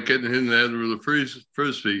 well, like getting hit in the head with a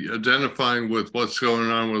Frisbee, identifying with what's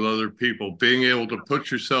going on with other people, being able to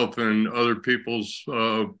put yourself in other people's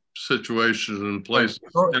situations and places.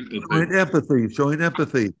 Showing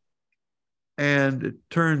empathy. And it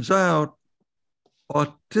turns out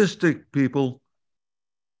autistic people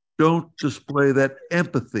don't display that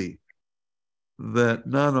empathy that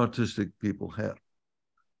non-autistic people have.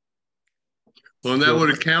 Well, and that would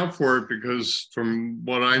account for it because from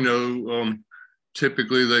what I know,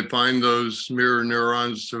 typically they find those mirror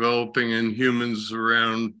neurons developing in humans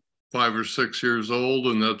around 5 or 6 years old,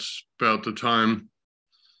 and that's about the time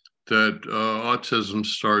that autism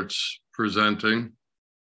starts presenting,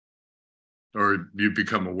 or you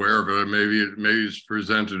become aware of it. Maybe it's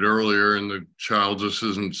presented earlier and the child just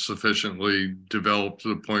isn't sufficiently developed to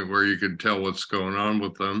the point where you can tell what's going on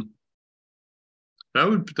with them.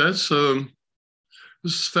 This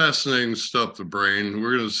is fascinating stuff, the brain.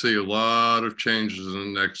 We're going to see a lot of changes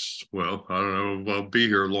in the next, well, I don't know if I'll be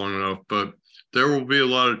here long enough, but there will be a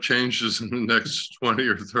lot of changes in the next 20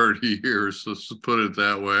 or 30 years. Let's just put it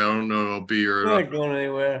that way. I don't know if I'll be here. You're not going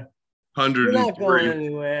anywhere. 103. You're not going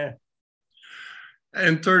anywhere.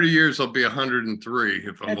 In 30 years, I'll be 103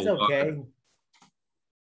 if I'm alive. That's okay.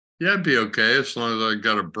 Yeah, I'd be okay as long as I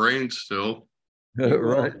got a brain still.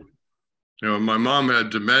 Right. You know, my mom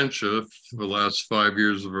had dementia for the last 5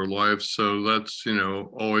 years of her life. So that's, you know,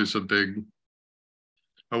 always a big,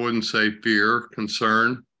 I wouldn't say fear,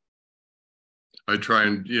 concern. I try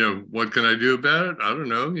and, you know, what can I do about it? I don't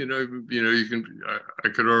know. I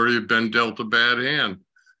could already have been dealt a bad hand.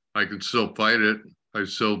 I could still fight it. I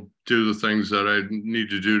still do the things that I need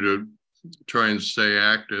to do to try and stay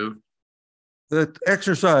active. That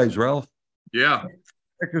exercise, Ralph. Yeah.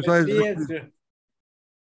 Exercise.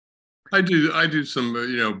 I do some,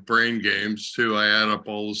 you know, brain games too. I add up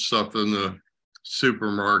all the stuff in the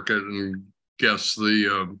supermarket and guess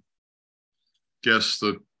the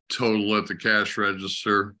total at the cash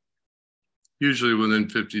register, usually within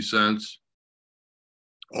 50 cents,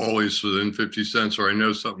 always within 50 cents, or I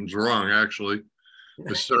know something's wrong, actually.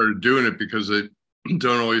 I started doing it because they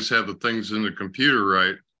don't always have the things in the computer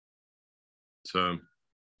right. So,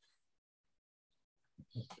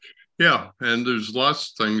 yeah, and there's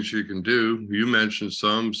lots of things you can do. You mentioned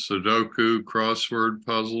some Sudoku, crossword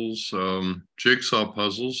puzzles, jigsaw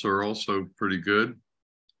puzzles are also pretty good.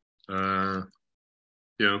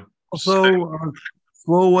 Also,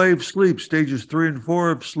 slow wave sleep, stages 3 and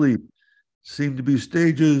 4 of sleep, seem to be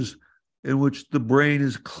stages in which the brain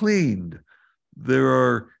is cleaned. There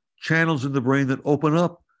are channels in the brain that open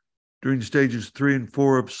up during stages 3 and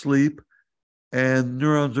 4 of sleep, and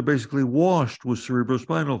neurons are basically washed with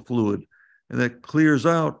cerebrospinal fluid, and that clears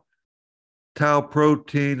out tau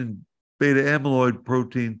protein and beta amyloid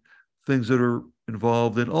protein, things that are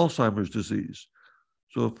involved in Alzheimer's disease.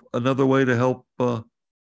 So another way to help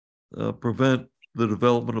prevent the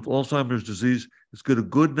development of Alzheimer's disease is get a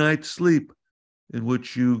good night's sleep, in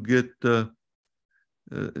which you get,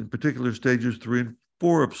 in particular, stages 3 and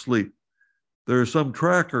 4 of sleep. There are some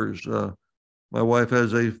trackers. My wife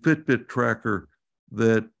has a Fitbit tracker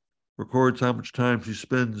that records how much time she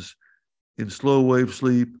spends in slow wave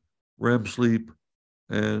sleep, REM sleep,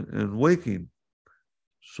 and waking.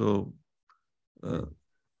 So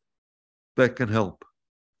that can help.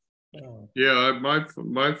 Yeah,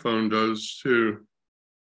 my phone does too.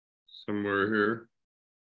 Somewhere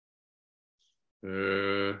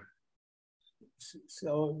here.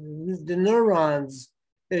 So the neurons,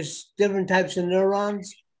 there's different types of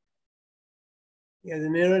neurons. Yeah, the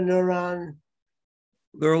mirror neuron.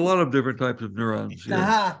 There are a lot of different types of neurons.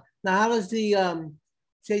 Now, how does the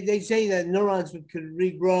they say that neurons could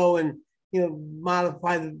regrow and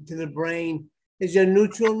modify to the brain? Is there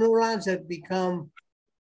neutral neurons that become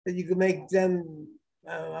that you can make them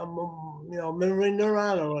memory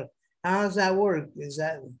neuron, or how does that work? Is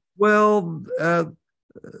that well?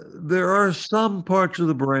 There are some parts of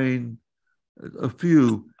the brain, a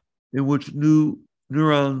few, in which new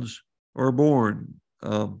neurons are born.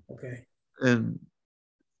 Okay. And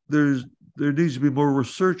there needs to be more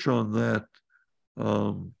research on that.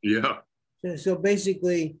 Yeah. So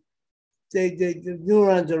basically, the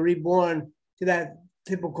neurons are reborn to that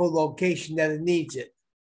typical location that it needs it.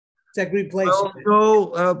 It's like replacing it.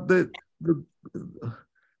 No,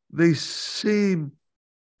 they seem,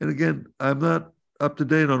 and again, I'm not up to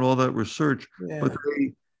date on all that research, but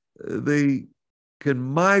they can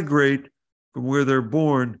migrate from where they're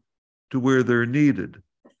born to where they're needed.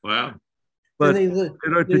 Wow. But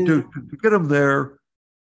to get them there,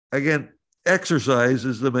 again, exercise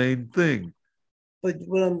is the main thing. But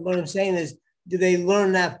what I'm saying is, do they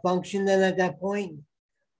learn that function then at that point?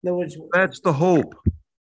 In other words, that's the hope.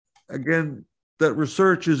 Again, that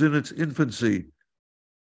research is in its infancy.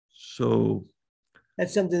 So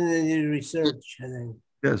that's something they need to research, I think.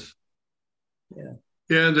 Yes. Yeah.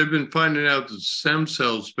 Yeah, they've been finding out that stem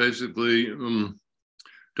cells basically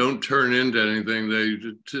don't turn into anything.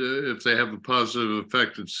 If they have a positive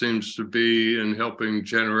effect, it seems to be in helping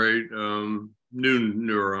generate new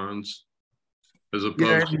neurons, as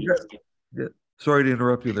opposed to. Sorry to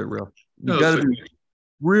interrupt you there, Ralph. You got to be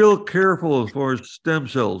real careful as far as stem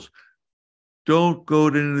cells. Don't go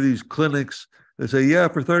to any of these clinics that say, yeah,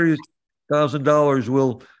 for $30,000,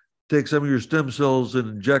 we'll take some of your stem cells and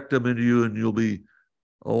inject them into you and you'll be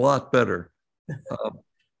a lot better.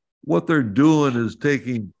 What they're doing is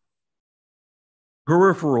taking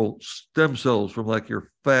peripheral stem cells from like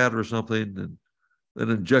your fat or something and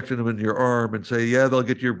then injecting them in your arm and say, yeah, they'll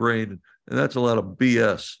get to your brain. And that's a lot of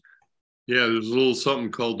BS. Yeah, there's a little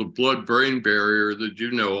something called the blood-brain barrier that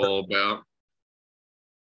you know all about.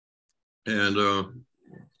 And,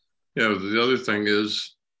 the other thing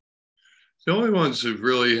is, the only ones who've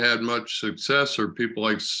really had much success are people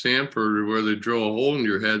like Stanford, where they drill a hole in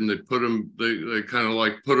your head and they put them, they kind of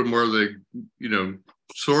like put them where they,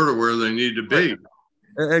 sort of where they need to be.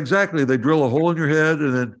 Exactly. They drill a hole in your head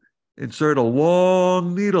and then insert a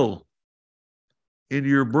long needle into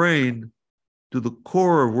your brain to the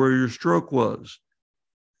core of where your stroke was.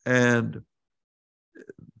 And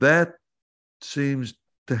that seems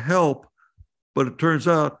to help, but it turns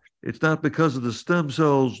out it's not because of the stem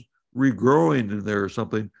cells regrowing in there or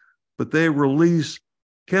something, but they release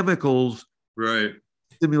chemicals, right,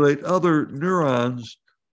 stimulate other neurons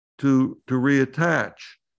to reattach.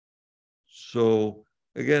 So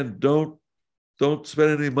again, don't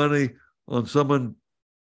spend any money on someone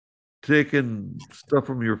taking stuff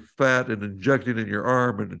from your fat and injecting it in your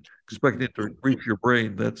arm and expecting it to reach your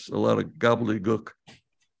brain. That's a lot of gobbledygook.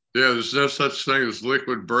 Yeah, there's no such thing as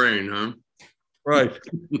liquid brain, huh? Right.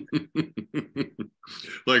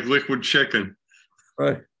 Like liquid chicken.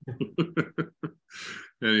 Right.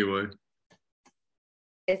 Anyway.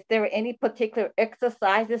 Is there any particular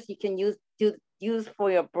exercises you can use for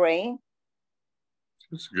your brain?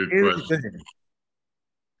 That's a good question. Anything.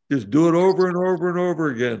 Just do it over and over and over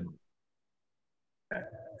again.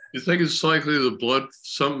 You think it's likely the blood,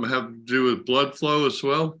 something have to do with blood flow as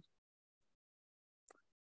well?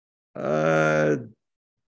 I'm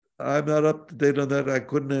not up to date on that. I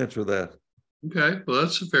couldn't answer that. Okay, well,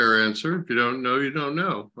 that's a fair answer. If you don't know, you don't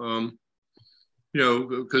know. You know,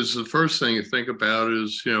 because the first thing you think about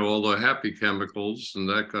is, you know, all the happy chemicals and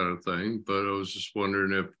that kind of thing. But I was just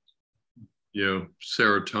wondering if, you know,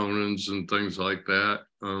 serotonins and things like that.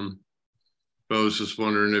 But I was just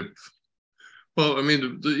wondering if, well, I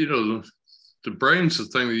mean, you know, the brain's the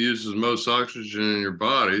thing that uses most oxygen in your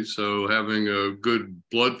body. So having a good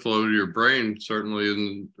blood flow to your brain certainly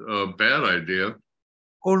isn't a bad idea.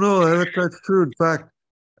 Oh, no, that's true. In fact,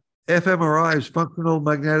 fMRI's functional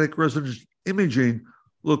magnetic resonance imaging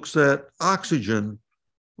looks at oxygen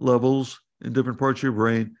levels in different parts of your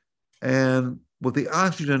brain. And what the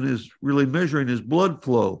oxygen is really measuring is blood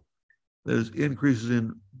flow. There's increases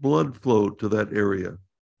in blood flow to that area.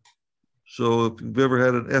 So if you've ever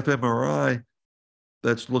had an fMRI,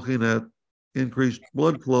 that's looking at increased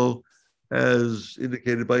blood flow as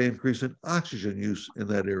indicated by increase in oxygen use in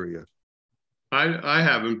that area. I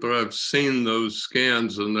haven't, but I've seen those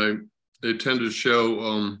scans, and they tend to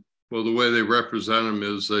show, well, the way they represent them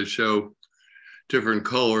is they show different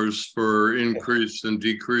colors for increased and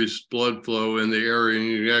decreased blood flow in the area. And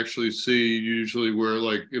you actually see usually where,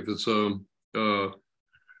 like, if it's a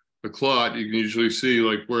clot, you can usually see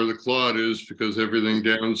like where the clot is, because everything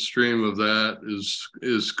downstream of that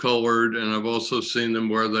is colored. And I've also seen them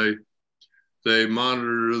where they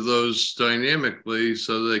monitor those dynamically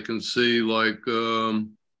so they can see, like,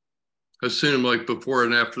 I've seen them like before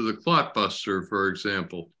and after the clot buster, for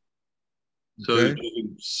example. So Okay. you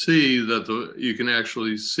can see that you can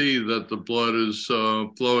actually see that the blood is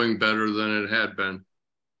flowing better than it had been.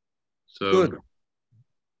 So Good.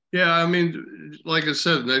 yeah, I mean, like I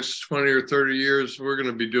said, the next 20 or 30 years, we're going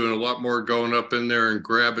to be doing a lot more going up in there and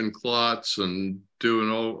grabbing clots and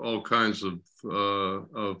doing all kinds of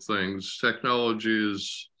things. Technology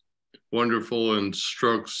is wonderful and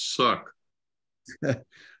strokes suck.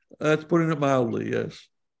 That's putting it mildly, yes.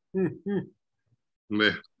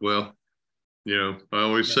 Well, you know, I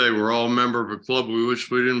always say we're all a member of a club we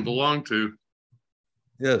wish we didn't belong to.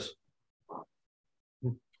 Yes.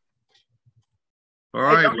 All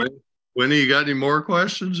right, Winnie, you got any more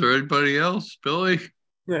questions, or anybody else? Billy?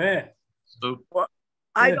 Yeah. So, well,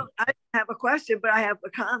 I don't have a question, but I have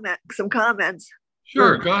a comment, some comments.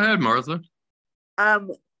 Sure, go ahead, Martha.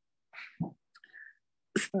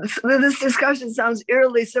 This discussion sounds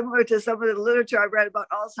eerily similar to some of the literature I read about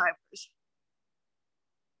Alzheimer's.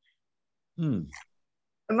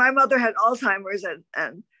 My mother had Alzheimer's,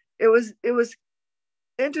 and it was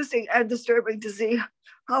interesting and disturbing to see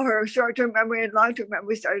how her short-term memory and long-term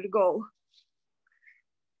memory started to go.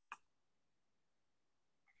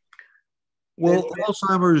 Well,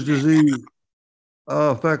 Alzheimer's disease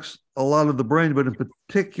affects a lot of the brain, but in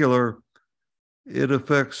particular, it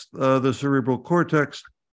affects the cerebral cortex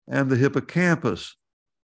and the hippocampus.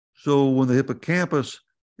 So when the hippocampus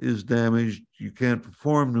is damaged, you can't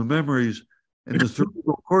form new memories, and the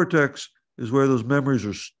cerebral cortex is where those memories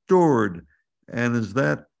are stored. And as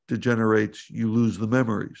that degenerates, you lose the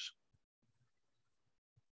memories.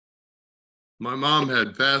 My mom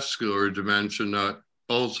had vascular dementia, not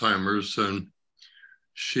Alzheimer's, and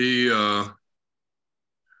she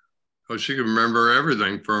could remember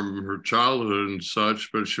everything from her childhood and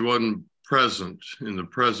such, but she wasn't present in the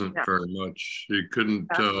present very much. She couldn't.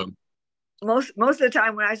 Most of the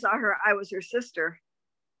time when I saw her, I was her sister.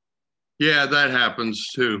 Yeah, that happens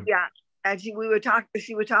too. Yeah, and she would talk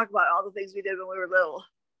about all the things we did when we were little.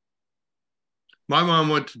 My mom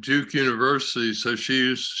went to Duke University, so she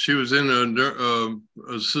was in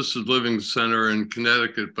a assisted living center in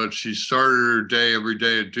Connecticut, but she started her day every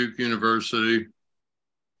day at Duke University,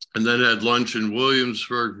 and then had lunch in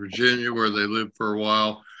Williamsburg, Virginia, where they lived for a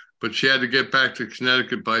while. But she had to get back to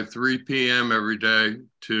Connecticut by 3 p.m. every day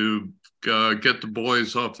to get the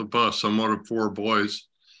boys off the bus. I'm one of 4 boys.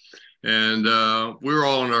 And we were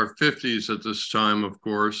all in our 50s at this time, of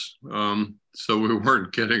course. So we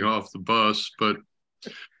weren't getting off the bus, but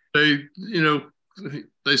they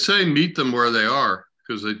say meet them where they are,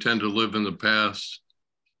 because they tend to live in the past.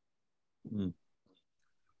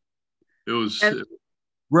 It was...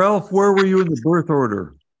 Ralph, where were you in the birth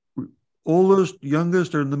order? Oldest,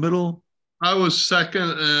 youngest, or in the middle? I was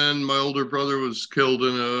second, and my older brother was killed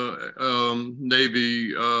in a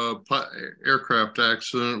Navy aircraft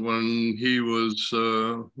accident when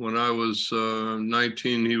I was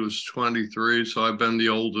 19. He was 23, so I've been the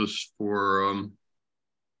oldest for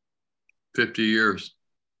 50 years.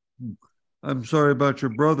 I'm sorry about your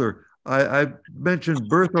brother. I mentioned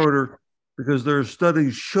birth order because there are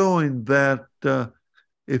studies showing that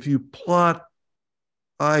if you plot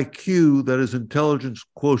IQ, that is intelligence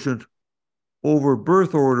quotient, over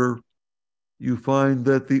birth order, you find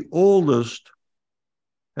that the oldest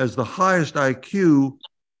has the highest IQ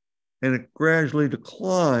and it gradually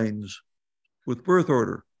declines with birth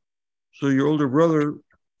order. So your older brother,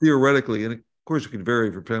 theoretically, and of course it can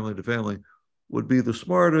vary from family to family, would be the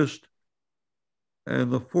smartest,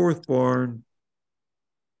 and the fourth born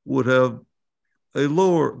would have the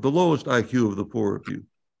lowest IQ of the four of you.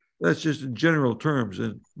 That's just in general terms,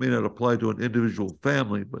 and may not apply to an individual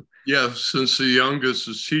family, but yeah, since the youngest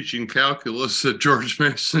is teaching calculus at George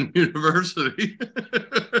Mason University,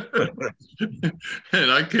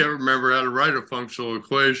 and I can't remember how to write a functional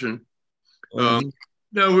equation. No,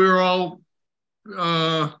 we were all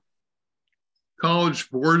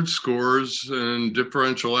college board scores and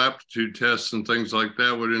differential aptitude tests and things like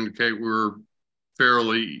that would indicate we were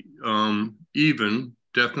fairly even,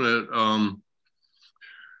 definite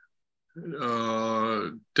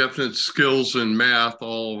skills in math,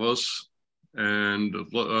 all of us. And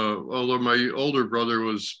although my older brother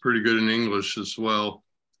was pretty good in English as well,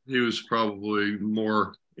 he was probably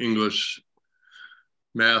more English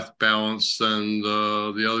math balanced than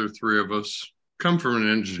the other three of us. Come from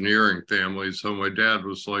an engineering family, so my dad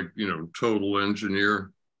was like, total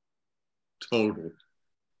engineer, total.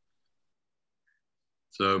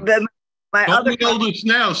 So then I'm the oldest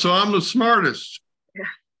now, so I'm the smartest. Yeah.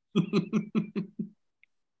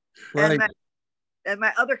 Right. And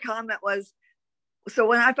my other comment was, so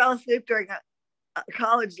when I fell asleep during a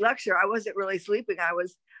college lecture, I wasn't really sleeping. I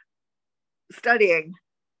was studying.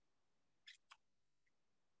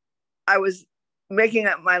 I was making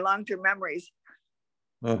up my long-term memories.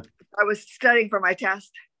 Oh. I was studying for my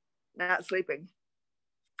test, not sleeping.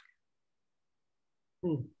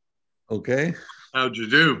 Okay. How'd you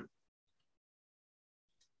do?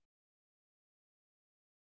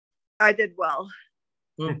 I did well.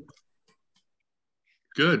 Well,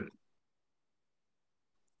 good.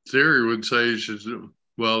 Theory would say you should.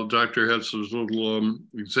 Well, Dr. Hetzler's little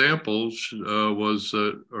example was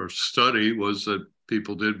that, or study was that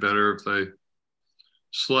people did better if they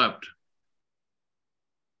slept.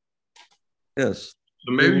 Yes.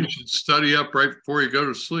 So maybe you should study up right before you go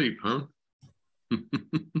to sleep, huh?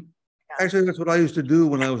 Actually, that's what I used to do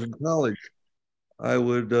when I was in college. I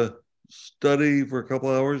would study for a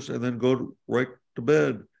couple hours and then go right to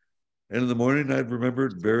bed. And in the morning, I'd remember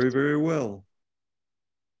it very, very well.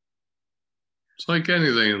 It's like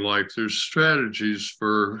anything in life. There's strategies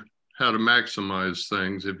for how to maximize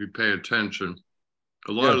things if you pay attention.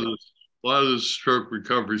 A lot of this stroke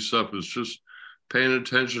recovery stuff is just paying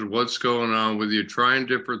attention to what's going on with you, trying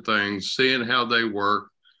different things, seeing how they work,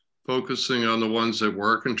 focusing on the ones that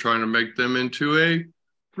work and trying to make them into a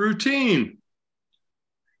routine.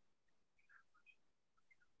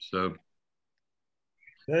 So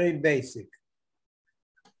very basic.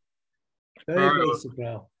 Very basic,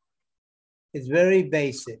 Ralph. It's very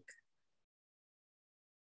basic.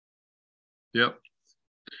 Yep.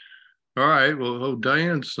 All right. Well,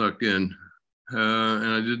 Diane snuck in.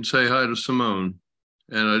 And I didn't say hi to Simone.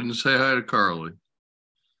 And I didn't say hi to Carly.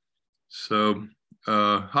 So,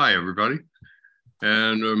 hi, everybody.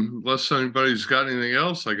 And unless anybody's got anything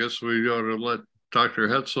else, I guess we ought to let Dr.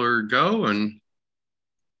 Hetzler go. And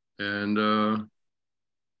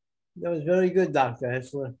that was very good, Dr.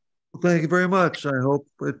 Hetzler. Thank you very much. I hope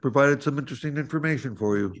it provided some interesting information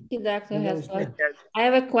for you. Thank you, Dr. Hetzler. I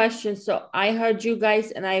have a question. So I heard you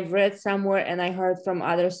guys, and I've read somewhere, and I heard from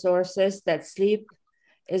other sources that sleep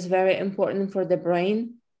is very important for the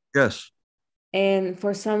brain. Yes. And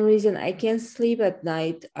for some reason, I can't sleep at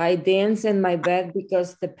night. I dance in my bed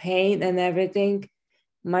because the pain and everything.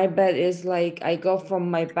 My bed is like, I go from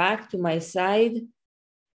my back to my side,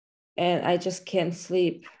 and I just can't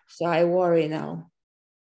sleep. So I worry now.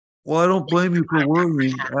 Well, I don't blame you for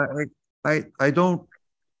worrying. I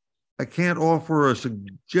can't offer a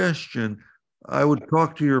suggestion. I would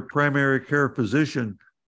talk to your primary care physician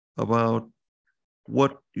about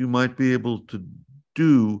what you might be able to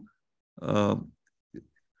do.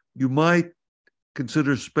 You might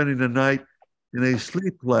consider spending a night in a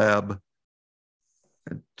sleep lab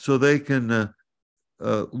so they can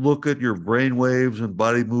look at your brain waves and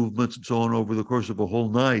body movements and so on over the course of a whole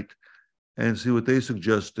night and see what they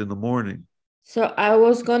suggest in the morning. So I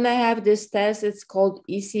was gonna have this test. It's called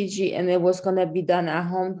ECG, and it was gonna be done at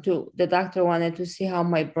home too. The doctor wanted to see how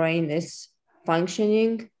my brain is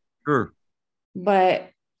functioning. Sure. But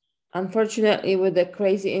unfortunately, with the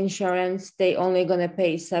crazy insurance, they only gonna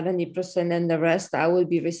pay 70%, and the rest I will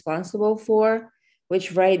be responsible for.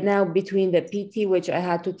 Which right now, between the PT, which I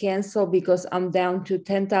had to cancel because I'm down to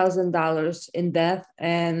 $10,000 in debt,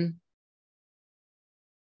 and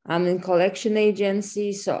I'm in collection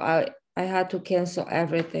agency, so I had to cancel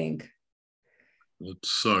everything. It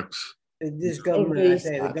sucks. This It government, really I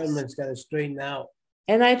say, the sucks. government's got to straighten out.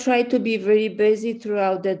 And I try to be very busy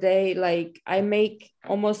throughout the day. Like I make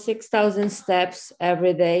almost 6,000 steps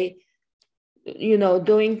every day, you know,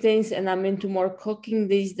 doing things. And I'm into more cooking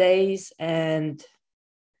these days and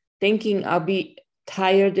thinking I'll be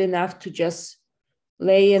tired enough to just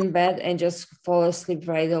lay in bed and just fall asleep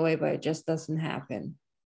right away, but it just doesn't happen.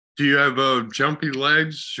 Do you have jumpy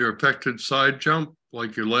legs? Your affected side jump,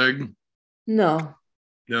 like your leg? No,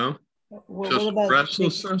 No? What Just about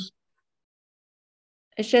restlessness?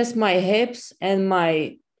 it's just my hips and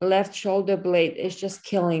my left shoulder blade is just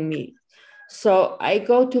killing me. So I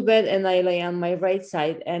go to bed and I lay on my right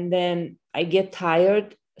side, and then I get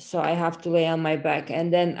tired. So I have to lay on my back,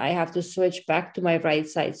 and then I have to switch back to my right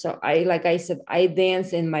side. So like I said, I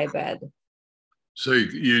dance in my bed. So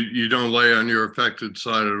you don't lay on your affected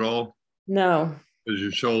side at all? No, Is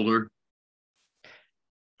your shoulder?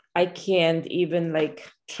 I can't even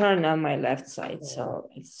like turn on my left side. So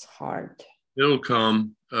it's hard. It'll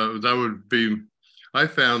come. That would be, I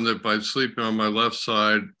found that by sleeping on my left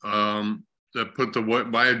side, that put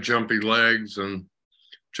I had jumpy legs and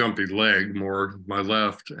jumpy leg more, my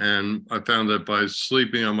left. And I found that by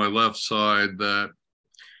sleeping on my left side that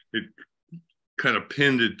it kind of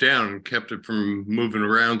pinned it down and kept it from moving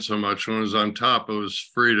around so much. When it was on top, it was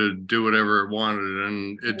free to do whatever it wanted,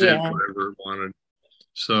 and it did whatever it wanted.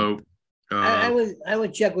 So I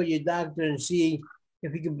would check with your doctor and see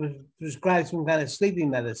if he can prescribe some kind of sleeping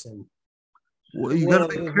medicine. Well, you got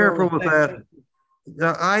to be careful with that.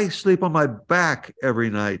 I sleep on my back every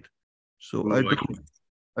night, so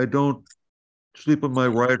I don't sleep on my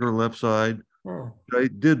right or left side. I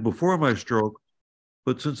did before my stroke,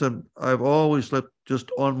 but since I've always slept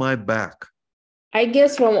just on my back. I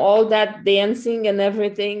guess from all that dancing and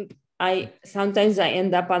everything, sometimes I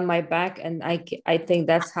end up on my back, and I think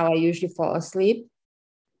that's how I usually fall asleep.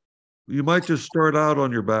 You might just start out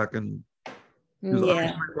on your back, and I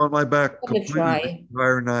sleep on my back completely the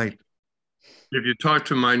entire night. If you talk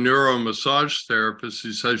to my neuro massage therapist,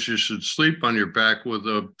 he says you should sleep on your back with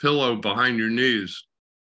a pillow behind your knees.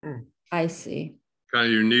 I see. Kind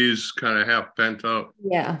of your knees kind of half bent up.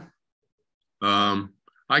 Yeah.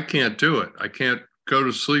 I can't do it. I can't go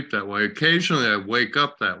to sleep that way. Occasionally I wake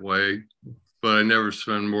up that way, but I never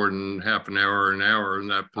spend more than half an hour in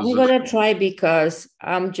that position. I'm going to try because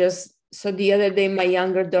so the other day, my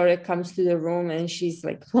younger daughter comes to the room and she's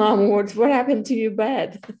like, Mom, what happened to your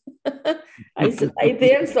bed? I said, I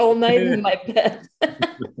danced all night in my bed. I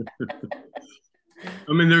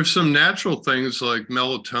mean, there's some natural things like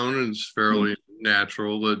melatonin is fairly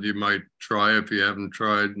natural that you might try if you haven't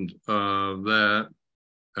tried that.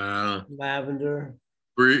 Lavender.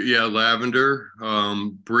 Lavender.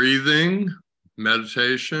 Breathing,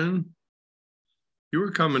 meditation. You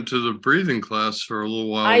were coming to the breathing class for a little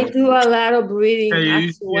while. I do a lot of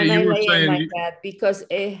breathing when I lay in my bed because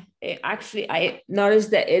actually I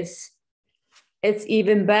noticed that it's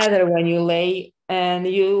even better when you lay and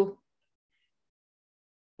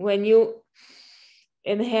when you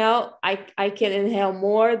inhale, I can inhale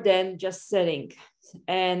more than just sitting,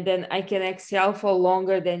 and then I can exhale for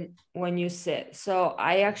longer than when you sit. So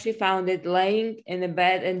I actually found it laying in the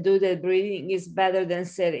bed and do the breathing is better than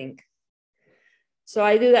sitting. So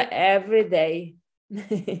I do that every day.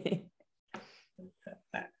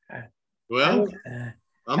 Well,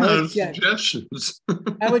 I'm out of suggestions.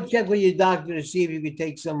 I would check with your doctor to see if you could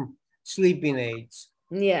take some sleeping aids.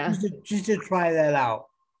 Yeah. Just to try that out.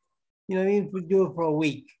 You know, even if we do it for a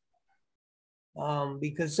week.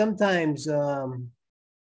 Because sometimes... well,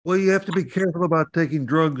 you have to be careful about taking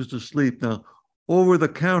drugs to sleep. Now,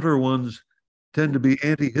 over-the-counter ones tend to be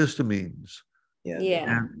antihistamines.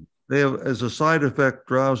 Yeah. And they have, as a side effect,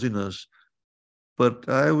 drowsiness. But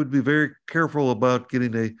I would be very careful about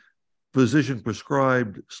getting a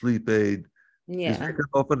physician-prescribed sleep aid. Yeah. They can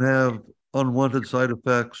often have unwanted side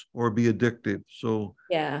effects or be addictive. So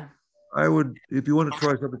yeah, I would, if you want to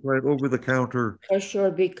try something, try it over the counter. for sure,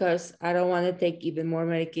 because I don't want to take even more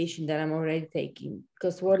medication that I'm already taking.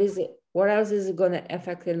 Because what else is it going to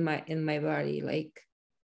affect in my body? Like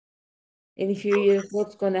in a few years,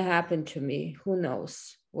 what's going to happen to me? Who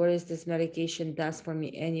knows? what is this medication does for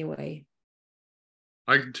me anyway.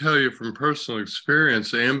 I can tell you from personal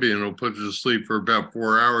experience, Ambien will put you to sleep for about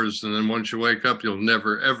 4 hours, and then once you wake up, you'll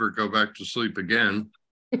never ever go back to sleep again.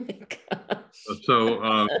 Oh my gosh. So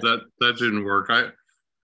that didn't work.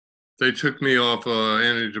 They took me off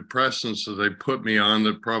antidepressants that they put me on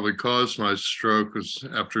that probably caused my stroke. Because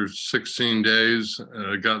after 16 days,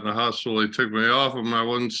 I got in the hospital. They took me off them. I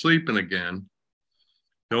wasn't sleeping again.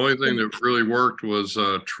 The only thing that really worked was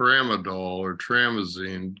tramadol or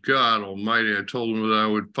tramazine. God almighty, I told them that I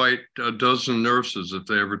would fight a dozen nurses if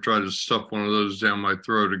they ever tried to stuff one of those down my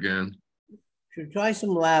throat again. Should try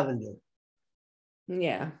some lavender.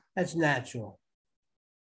 Yeah. That's natural.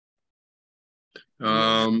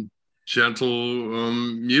 Gentle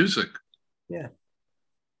music. Yeah.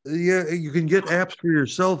 Yeah, you can get apps for your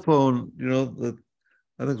cell phone, you know, I think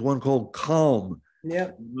there's one called Calm.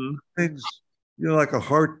 Yep. Mm-hmm. Things, you know, like a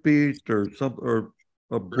heartbeat or something, or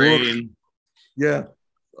a book. Brain. Yeah.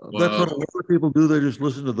 That's what a lot of people do. They just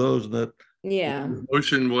listen to those and that. Yeah.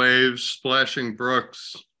 Ocean waves, splashing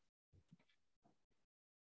brooks.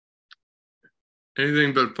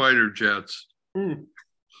 Anything but fighter jets. Mm.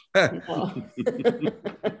 No.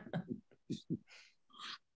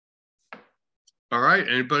 All right.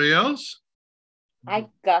 Anybody else? I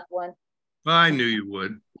got one. I knew you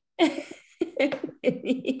would.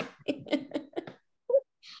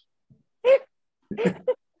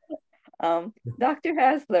 Dr.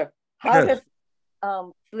 Hetzler, how does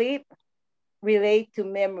sleep relate to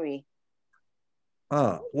memory?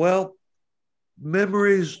 Well,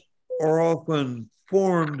 memories are often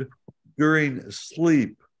formed during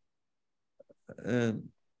sleep, and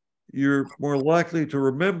you're more likely to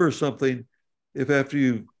remember something if after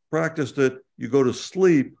you've practiced it, you go to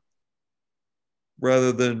sleep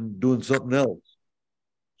rather than doing something else.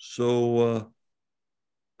 So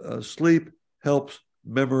sleep helps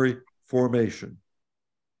memory formation.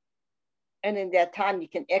 And in that time, you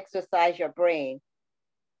can exercise your brain.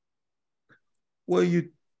 Well,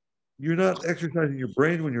 you're not exercising your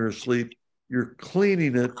brain when you're asleep. You're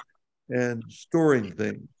cleaning it and storing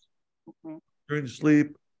things. Mm-hmm. During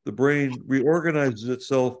sleep, the brain reorganizes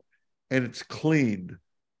itself and it's cleaned.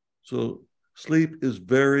 So sleep is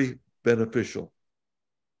very beneficial.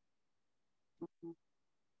 Mm-hmm.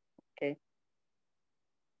 Okay.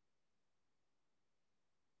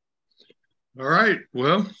 All right.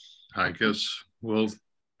 Well, I guess we'll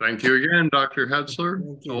thank you again, Dr.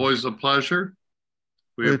 Hetzler. It's always a pleasure.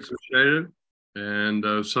 We appreciate it.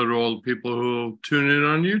 And so do all the people who tune in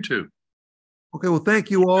on YouTube. Okay, well,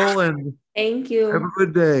 thank you all and Thank you. have a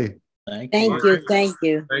good day. Thank you. Thank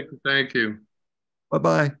you. Thank you. Thank you.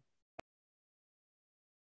 Bye-bye.